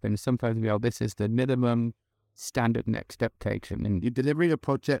about things. Sometimes we are, this is the minimum standard and expectation. And you're delivering a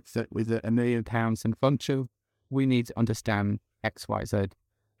project that with £1 million in function, we need to understand X, Y, Z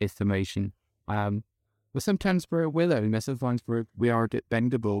information. But sometimes we're willing, sometimes we are a bit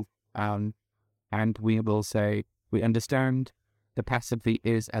bendable, and we will say, we understand the passively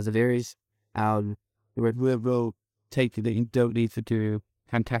is as it is. We'll take it that you don't need to do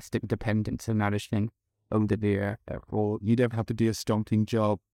fantastic dependency management over there, or you don't have to do a stonking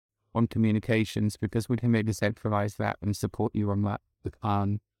job on communications, because we can maybe centralize that and support you on that.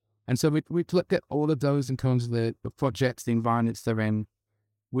 And so we've looked at all of those in terms of the projects, the environments they're in.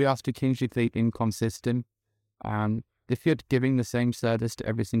 We are strategically inconsistent. If you're giving the same service to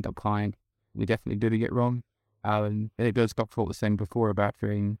every single client, we're definitely doing it wrong. And it goes back to what I was saying before about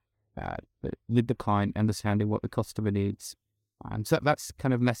being with the client, understanding what the customer needs. And so that's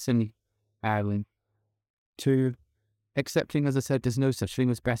kind of lesson two. Accepting, as I said, there's no such thing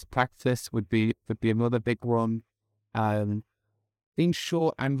as best practice would be another big one. Being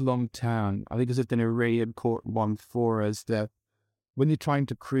short and long term, I think this has been a really important one for us, that when you're trying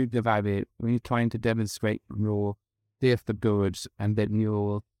to prove the value, when you're trying to demonstrate your there for goods, and then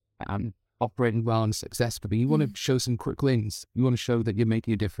you're operating well and successfully, you want to show some quick wins. You want to show that you're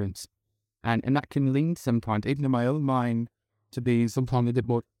making a difference. And that can lean sometimes, even in my own mind, to be sometimes a bit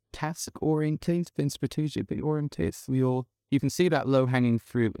more task-oriented than strategically oriented. You can see that low-hanging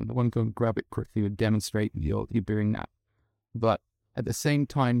fruit, and the one go and grab it quickly and demonstrate you're doing that. But at the same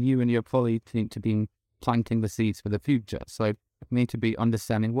time, you and your colleagues need to be planting the seeds for the future. So you need to be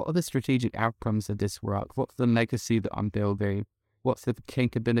understanding, what are the strategic outcomes of this work? What's the legacy that I'm building? What's the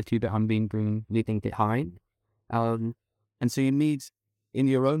capability that I'm leaving behind? And so you need, in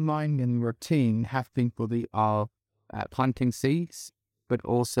your own mind and your team, have people that are planting seeds, but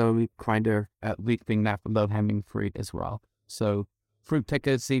also kind of reaping that low-hanging fruit as well. So fruit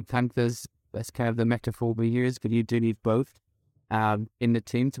pickers, seed planters, that's kind of the metaphor we use, but you do need both in the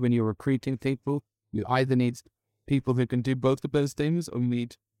team. So when you're recruiting people, you either need people who can do both of those things, or you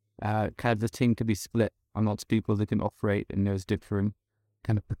need kind of the team to be split amongst people that can operate in those different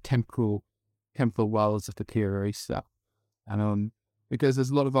kind of temporal worlds of the theory stuff. And because there's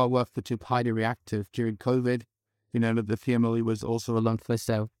a lot of our work that's highly reactive during COVID, the PMO was also a lump list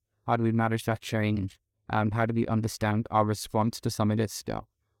of how do we manage that change, and how do we understand our response to some of this stuff.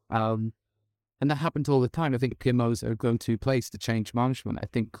 And that happens all the time. I think PMOs are a go-to place to change management. I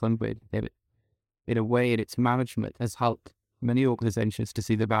think Clunwood, in a way, in its management, has helped many organizations to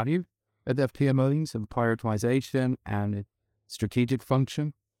see the value of their PMOs and prioritization and strategic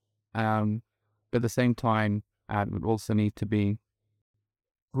function. But at the same time, it also need to be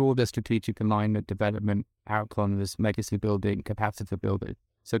broader strategic alignment, development, outcomes, legacy building, capacity building.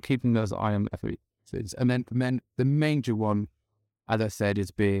 So keeping those eye efforts. And then the major one, as I said,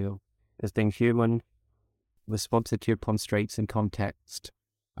 is being human, responsive to your constraints and context,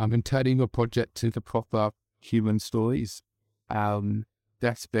 and turning your project to the proper human stories.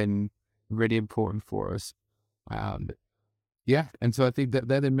 That's been really important for us. And so I think that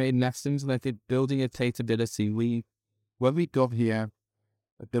they're the main lessons. And I think building a capability, when we got here,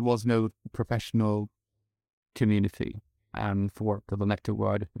 there was no professional community, for the elected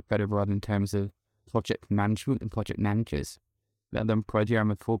word, a better word, in terms of project management and project managers, let them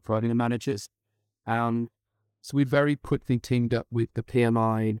program and full project managers. So we very quickly teamed up with the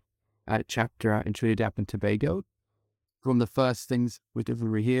PMI chapter in Trinidad and Tobago. From the first things we did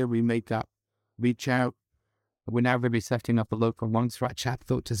over here, we made that reach out. We're now going to be setting up a local Montserrat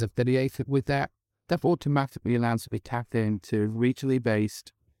chapter that is affiliated with that. That automatically allows us to be tapped into regionally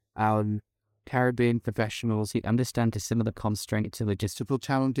based Caribbean professionals who understand the similar constraints and logistical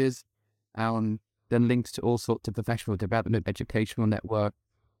challenges, then links to all sorts of professional development, educational network.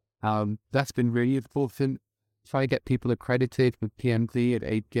 That's been really important. Try to get people accredited with PMD and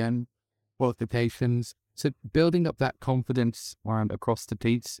APN qualifications. So building up that confidence across the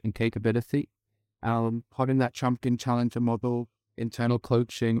piece and capability, having that champion challenger model, internal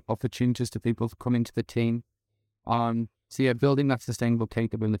coaching, opportunities to people coming to the team. So yeah, building that sustainable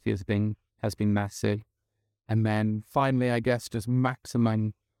capability has been massive. And then finally, I guess, just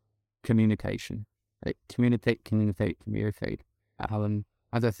maximum communication. Right? Communicate.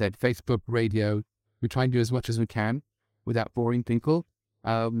 As I said, Facebook, radio, we try and do as much as we can without boring people,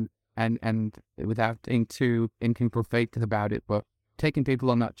 and without being too incompleted about it, but taking people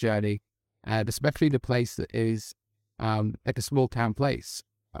on that journey, and especially the place that is like a small town place.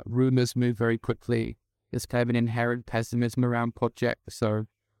 Rumors move very quickly. There's kind of an inherent pessimism around projects, so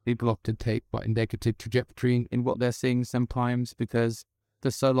people often take quite a negative trajectory in what they're seeing sometimes because for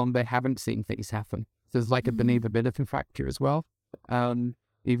so long they haven't seen things happen. So there's like a believability factor as well.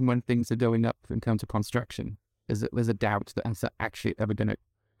 Even when things are going up in terms of construction, there's a doubt that it's actually ever going to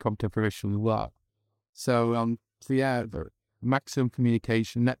come to fruition and work. So yeah, the maximum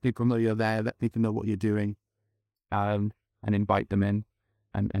communication, let people know you're there, let people know what you're doing, and invite them in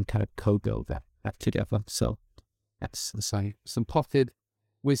and kind of co-build that together. So that's some potted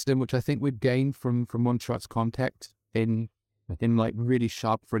wisdom, which I think we've gained from Montserrat's context in like really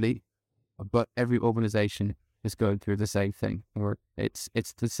sharp relief, but every organization is going through the same thing, or it's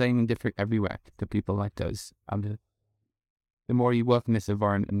the same and different everywhere to people like those. The more you work in this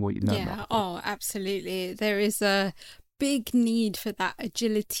environment, the more you know. Yeah, absolutely. There is a big need for that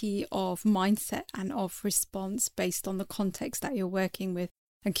agility of mindset and of response based on the context that you're working with.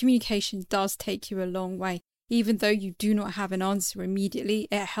 And communication does take you a long way. Even though you do not have an answer immediately,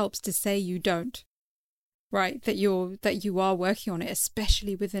 it helps to say you don't. Right, that you are working on it,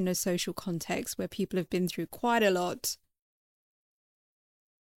 especially within a social context where people have been through quite a lot.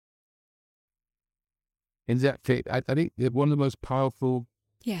 Exactly. I think one of the most powerful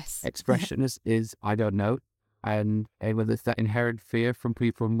expressions is "I don't know," and whether it's that inherent fear from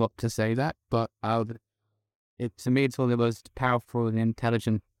people not to say that, but to me it's one of the most powerful and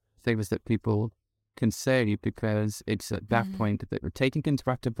intelligent things that people can say, because it's at that point that we're taking into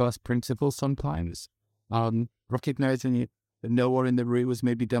account first principles sometimes. Recognizing that no one in the room has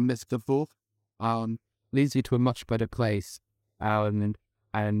maybe done this before, leads you to a much better place. And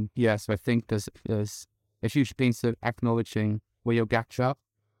yes, I think there's a huge piece of acknowledging where your gaps are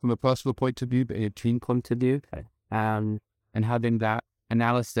from a personal point of view, but a team point of view, and having that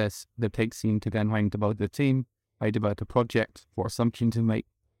analysis that takes you into then how you develop the team, how you develop a project, what assumptions to make,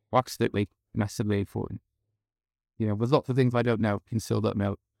 absolutely massively important. There's lots of things I don't know, can still don't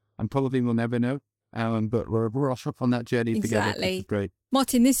know, and probably will never know. But we're all up on that journey together. Exactly. Great.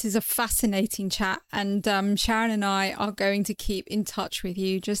 Martin, this is a fascinating chat, and Sharon and I are going to keep in touch with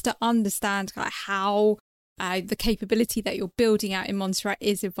you just to understand how the capability that you're building out in Montserrat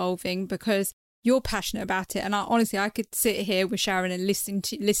is evolving, because you're passionate about it. And honestly, I could sit here with Sharon and listen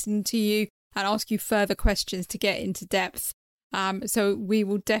to you and ask you further questions to get into depth. So we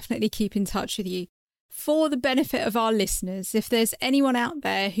will definitely keep in touch with you. For the benefit of our listeners, if there's anyone out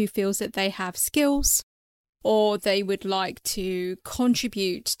there who feels that they have skills or they would like to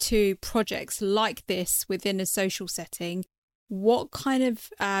contribute to projects like this within a social setting, what kind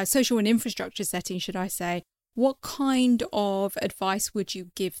of social and infrastructure setting, should I say, what kind of advice would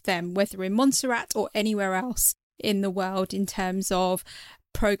you give them, whether in Montserrat or anywhere else in the world, in terms of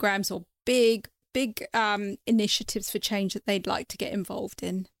programs or big initiatives for change that they'd like to get involved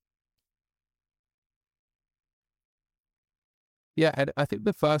in? Yeah, I think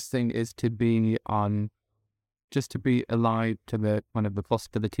the first thing is to be just to be alive to the kind of the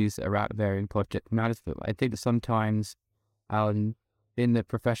possibilities that are out there in project management. I think that sometimes in the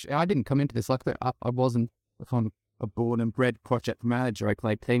profession, I didn't come into this like that. I wasn't a born and bred project manager.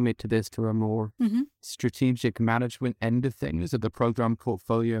 I came into this to a more strategic management end of things at the program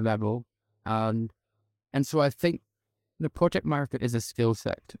portfolio level. And so I think the project management is a skill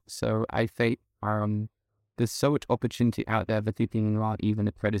set. So I think there's so much opportunity out there that people aren't even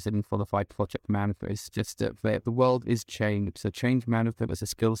accredited and qualified project managers. It's just that the world is changed. So change management is a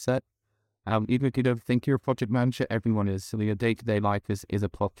skill set. Even if you don't think you're a project manager, everyone is. So your day-to-day life is a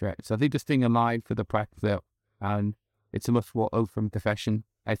project. So I think just being alive for the practice, it's a much more open profession,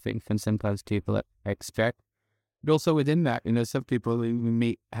 I think, than sometimes people expect. But also within that, some people we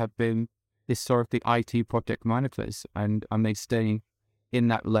meet have been historically IT project managers, and they stay in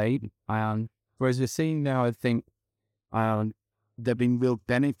that lane. Whereas we're seeing now, I think, there being real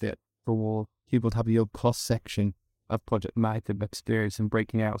benefit for people to have your cross section of project management experience and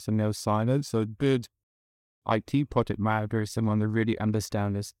breaking out some no silos. So a good IT project manager is someone that really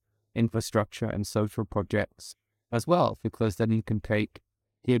understands infrastructure and social projects as well, because then you can take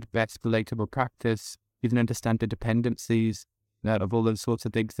the best relatable practice, you can understand the dependencies of all those sorts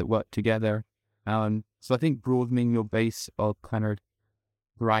of things that work together. So I think broadening your base of kind of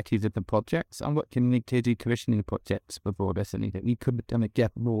varieties of the projects and what can lead to decommissioning projects before this, and you could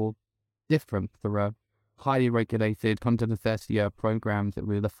get more different for a highly regulated 130-year programs that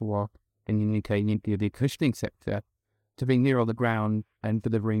we look for in the UK nuclear decommissioning sector to be near on the ground and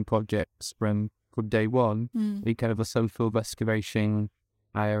delivering projects from day one, be kind of a social restoration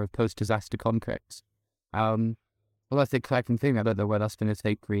post-disaster context. Well, that's the exciting thing. I don't know where that's going to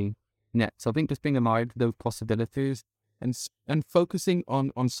take me next. So I think just being alive to those possibilities and focusing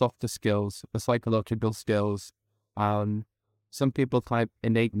on softer skills, the psychological skills. Some people type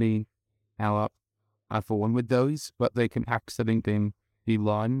innately are born with those, but they can accidentally be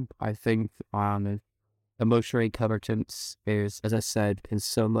learned. I think emotional intelligence is, as I said, is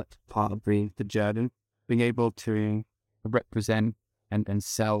so much part of the journey. Being able to represent and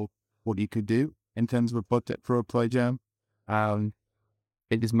sell what you could do in terms of a budget for a project,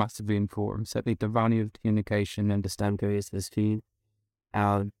 it is massively important. So I think the value of communication and understanding is key.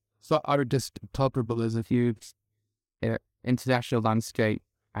 So I would just talk about there's a huge international landscape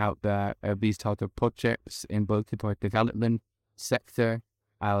out there of these type of projects in both the product development sector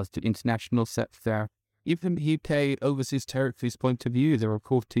as the international sector. Even the UK overseas territories point of view, there are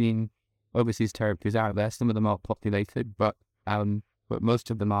 14 overseas territories out there. Some of them are populated, but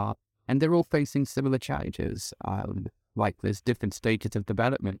most of them are. And they're all facing similar challenges. Like there's different stages of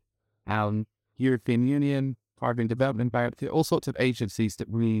development. European Union, Private Development Bank, all sorts of agencies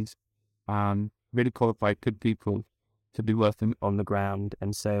that need really qualified good people to be working on the ground.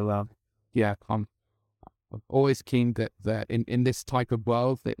 And so, I'm always keen that in this type of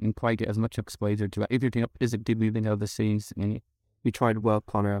world that you can quite get as much exposure to everything up physically moving overseas. And we try to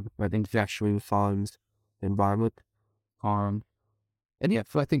work on an international farms environment. So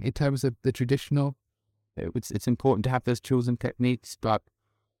I think in terms of the traditional, it's important to have those tools and techniques, but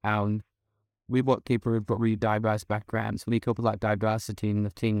we want people who've got really diverse backgrounds. We talk about diversity in the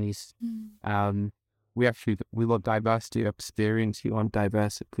teams. We want diversity of experience. We want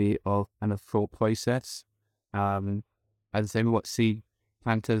diversity of kind of thought process. As I say, we want seed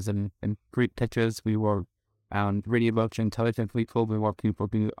planters and fruit pickers. We want really emotionally intelligent people. We want people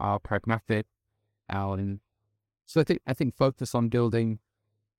who are pragmatic. So I think focus on building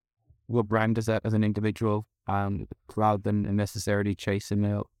your brand as an individual, rather than necessarily chasing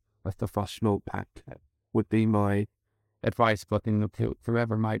a professional pack would be my advice. But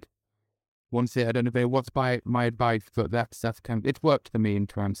forever might want to say, I don't know what's my advice, but that's kind of, it's worked for me in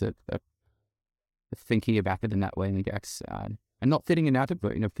terms of thinking about it in that way, I guess, and not fitting in out of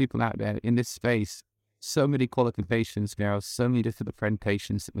it. People out there in this space, so many qualifications now, so many different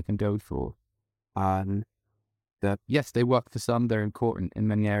presentations that we can go for. That yes, they work for some, they're important in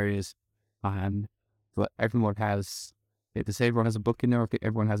many areas, but everyone has, to say everyone has a book in there,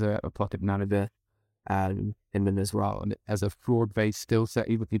 everyone has a project manager in them as well, and as a broad-based skill set,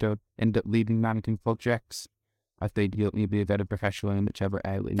 even if you don't end up leading managing projects, I think you'll be a better professional in whichever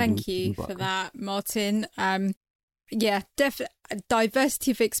area. Thank you for that, Martin.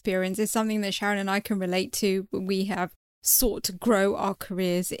 Diversity of experience is something that Sharon and I can relate to. We have sought to grow our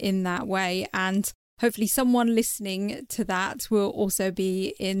careers in that way, and hopefully someone listening to that will also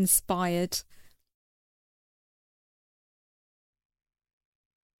be inspired.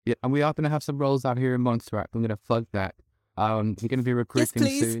 Yeah, and we are going to have some roles out here in Montserrat. I'm going to plug that. We're going to be recruiting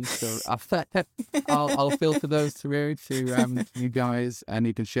soon, so I'll filter those through to you guys, and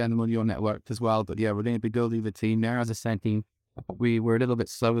you can share them on your network as well. But yeah, we're going to be building the team there. As I said, we were a little bit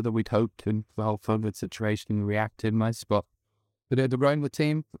slower than we'd hoped, and the whole COVID situation reacted much. But they're growing the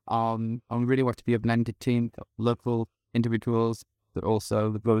team. I really want to be a blended team, local individuals, but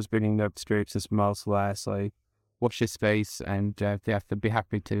also those bringing their experiences from elsewhere. So watch this space, and be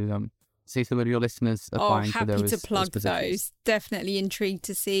happy to see some of your listeners applying for those. Happy to plug those. Definitely intrigued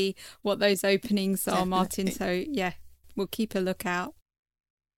to see what those openings are, Martin. So yeah, we'll keep a lookout.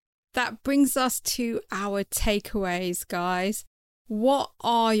 That brings us to our takeaways, guys. What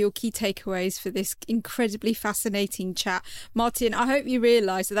are your key takeaways for this incredibly fascinating chat? Martin, I hope you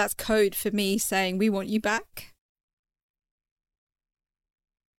realise that that's code for me saying we want you back.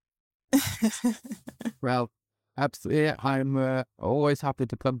 Well, absolutely. I'm always happy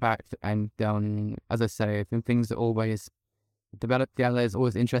to come back. And as I say, I think things are always develop together. There's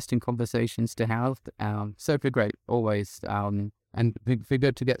always interesting conversations to have. So it'd be great, always. And it'd be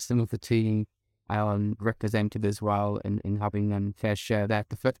good to get some of the team represented as well in having them share their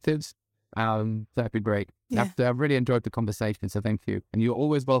perspectives. That'd be great. Yeah. I've really enjoyed the conversation, so thank you. And you're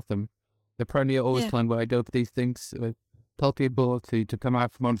always welcome. The Premier always plan where I go for these things. Tell people to come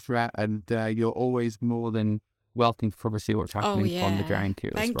out from Montserrat, and you're always more than welcome to probably see what's happening from the ground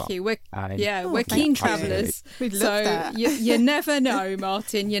here as well. Thank you. We're keen travellers. We'd love So that. you never know,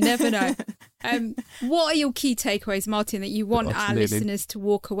 Martin. You never know. What are your key takeaways, Martin, that you want our listeners to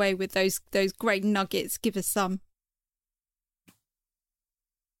walk away with? Those great nuggets. Give us some.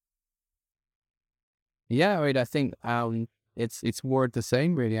 Yeah, right. I think it's word the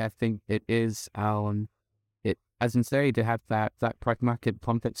same. Really, I think it is it, as in say, to have that pragmatic,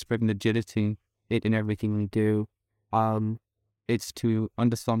 context-driven agility in everything we do. It's to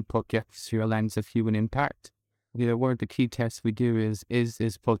understand projects through a lens of human impact. One of the key tests we do is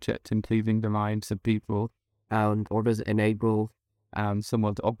this project improving the lives of people, or does it enable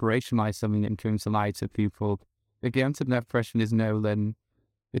someone to operationalize something in terms of the lives of people? If the answer to that question is no, then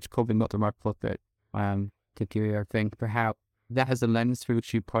it's probably not the right project. To do, I think, for how that has a lens through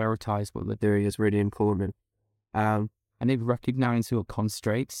which you prioritize what we're doing is really important. And then recognize your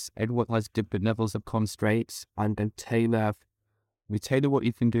constraints. Everyone has different levels of constraints, and then tailor what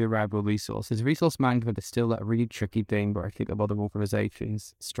you can do around your resources. Resource management is still a really tricky thing, but I think a lot of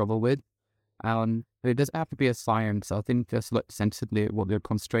organizations struggle with. But it doesn't have to be a science. I think just look sensibly at what their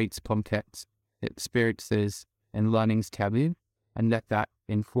constraints, context, experiences, and learnings tell you, and let that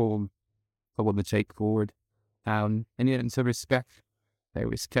inform for what to take forward. And yet, so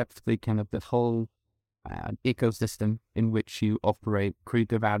respectfully kind of the whole ecosystem in which you operate, create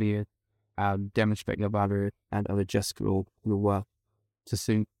the value, demonstrate your value, and adjust your work to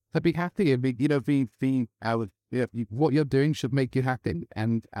suit. But be happy and what you're doing should make you happy.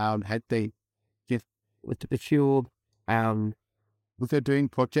 And if they're doing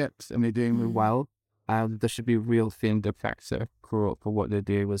projects and they're doing them well, there should be a real feeling of factor for what they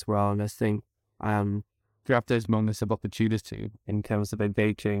do as well. And I think to have those moments of opportunity in terms of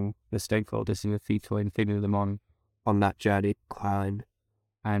engaging the stakeholders in the future and feeding them on that journey climb.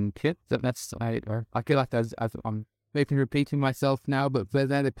 And that's I feel like as I'm maybe repeating myself now, but they're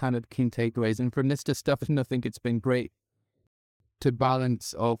the kind of key takeaways. And from this discussion, I think it's been great to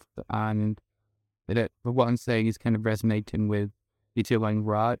balance off, and what I'm saying is kind of resonating with each of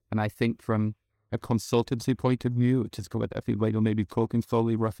right. And I think from a consultancy point of view, which is what I feel like you're maybe talking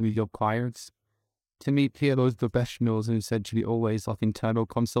solely roughly with your clients. To me, PMOs professionals are essentially always like internal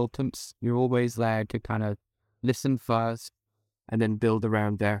consultants. You're always there to kind of listen first and then build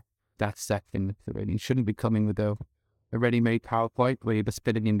around that second. You shouldn't be coming with a ready-made PowerPoint where you're just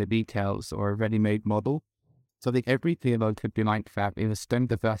fitting in the details or a ready-made model. So I think every PMO could be like that. Spend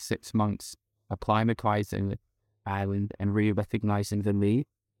the first 6 months acclimatizing and really recognizing the need,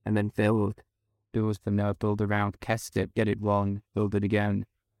 and then build around, test it, get it wrong, build it again.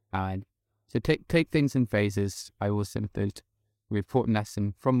 And so take things in phases. I will send the important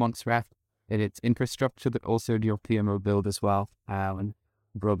lesson from Montserrat in its infrastructure, but also your PMO build as well, and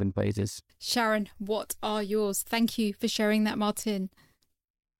broken phases. Sharon, what are yours? Thank you for sharing that, Martin.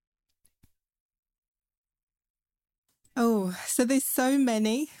 Oh, so there's so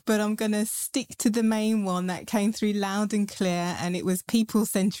many, but I'm going to stick to the main one that came through loud and clear, and it was people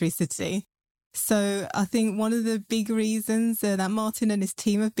centricity. So I think one of the big reasons that Martin and his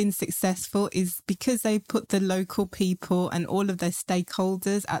team have been successful is because they put the local people and all of their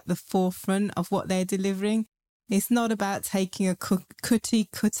stakeholders at the forefront of what they're delivering. It's not about taking a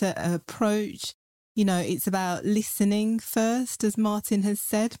cookie-cutter approach. It's about listening first, as Martin has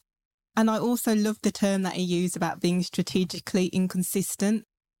said. And I also love the term that he used about being strategically inconsistent,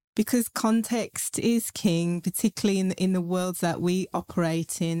 because context is king, particularly in the worlds that we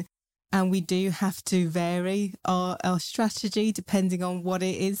operate in. And we do have to vary our strategy depending on what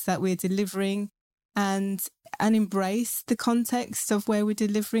it is that we're delivering, and embrace the context of where we're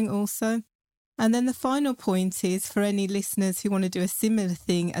delivering also. And then the final point is, for any listeners who want to do a similar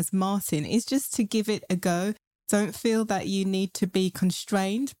thing as Martin, is just to give it a go. Don't feel that you need to be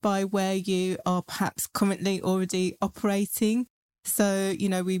constrained by where you are perhaps currently already operating. So,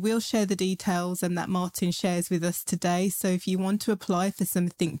 we will share the details and that Martin shares with us today. So if you want to apply for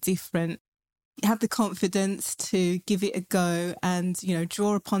something different, have the confidence to give it a go and,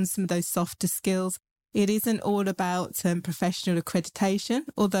 draw upon some of those softer skills. It isn't all about professional accreditation,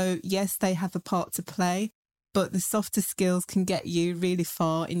 although, yes, they have a part to play, but the softer skills can get you really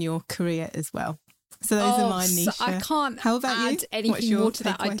far in your career as well. So those are my niche. So I can't add anything more to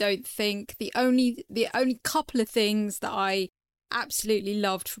that. I don't think the only couple of things that I absolutely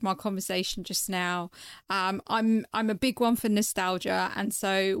loved from our conversation just now. I'm a big one for nostalgia, and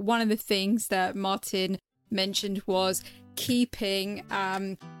so one of the things that Martin mentioned was keeping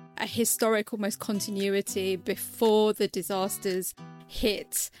a historic almost continuity before the disasters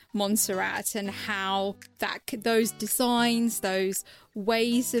hit Montserrat, and how those designs, those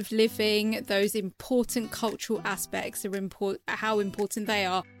ways of living, those important cultural aspects are how important they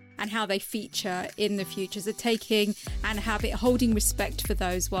are and how they feature in the future. So taking and holding respect for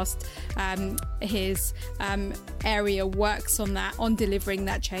those whilst his area works on delivering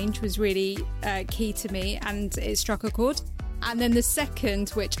that change was really key to me, and it struck a chord. And then the second,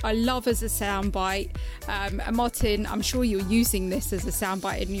 which I love as a soundbite, Martin, I'm sure you're using this as a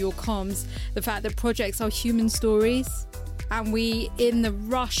soundbite in your comms, the fact that projects are human stories. And we, in the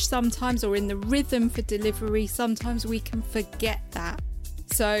rush sometimes, or in the rhythm for delivery, sometimes we can forget that.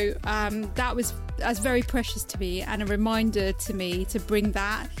 So that's very precious to me, and a reminder to me to bring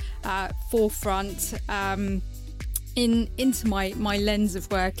that forefront into my lens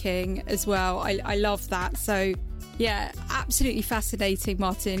of working as well. I love that. So yeah, absolutely fascinating,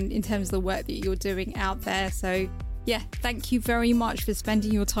 Martin, in terms of the work that you're doing out there. So yeah, thank you very much for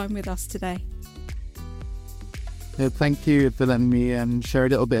spending your time with us today. Thank you for letting me share a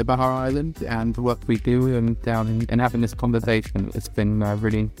little bit about our island and the work we do, and having this conversation. It's been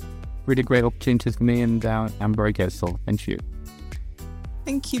really, really great opportunities for me, and I'm very grateful. Thank you.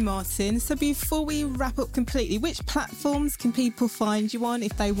 Thank you, Martin. So before we wrap up completely, which platforms can people find you on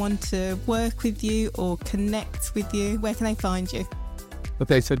if they want to work with you or connect with you? Where can they find you?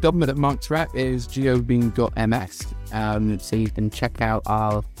 Okay, so Government at Montserrat is gov.ms. So you can check out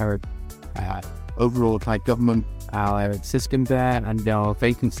our overall government, our system there, and our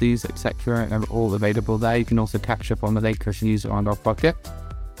vacancies, etc., are all available there. You can also catch up on the latest news on our project.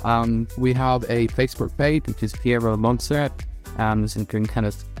 We have a Facebook page, which is PMO Montserrat, so you can kind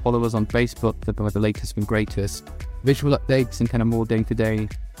of follow us on Facebook for the latest and greatest visual updates and kind of more day-to-day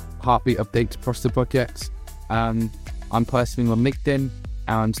heartbeat updates across the projects. I'm personally on LinkedIn,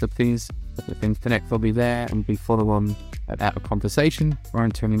 and so please connect will be there, and we follow on about a conversation or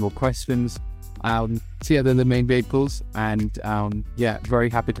answering more questions. So yeah, they're the main vehicles, and very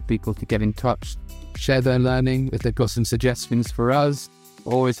happy for people to get in touch, share their learning. If they've got some suggestions for us,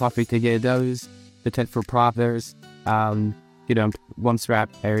 always happy to hear those. Potential partners, Montserrat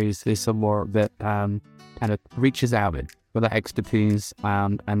areas is some more that kind of reaches out with that expertise,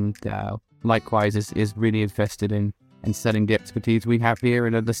 and likewise is really invested in selling the expertise we have here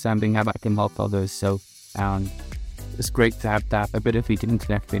and understanding how that can help others. So it's great to have that ability to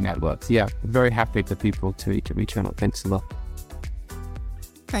interconnect the networks. Yeah, very happy for people to reach out. Thanks a lot.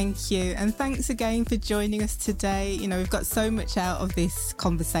 Thank you. And thanks again for joining us today. We've got so much out of this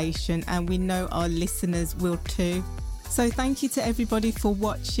conversation, and we know our listeners will too. So thank you to everybody for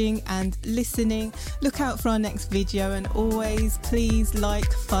watching and listening. Look out for our next video, and always please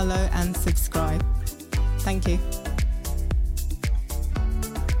like, follow and subscribe. Thank you.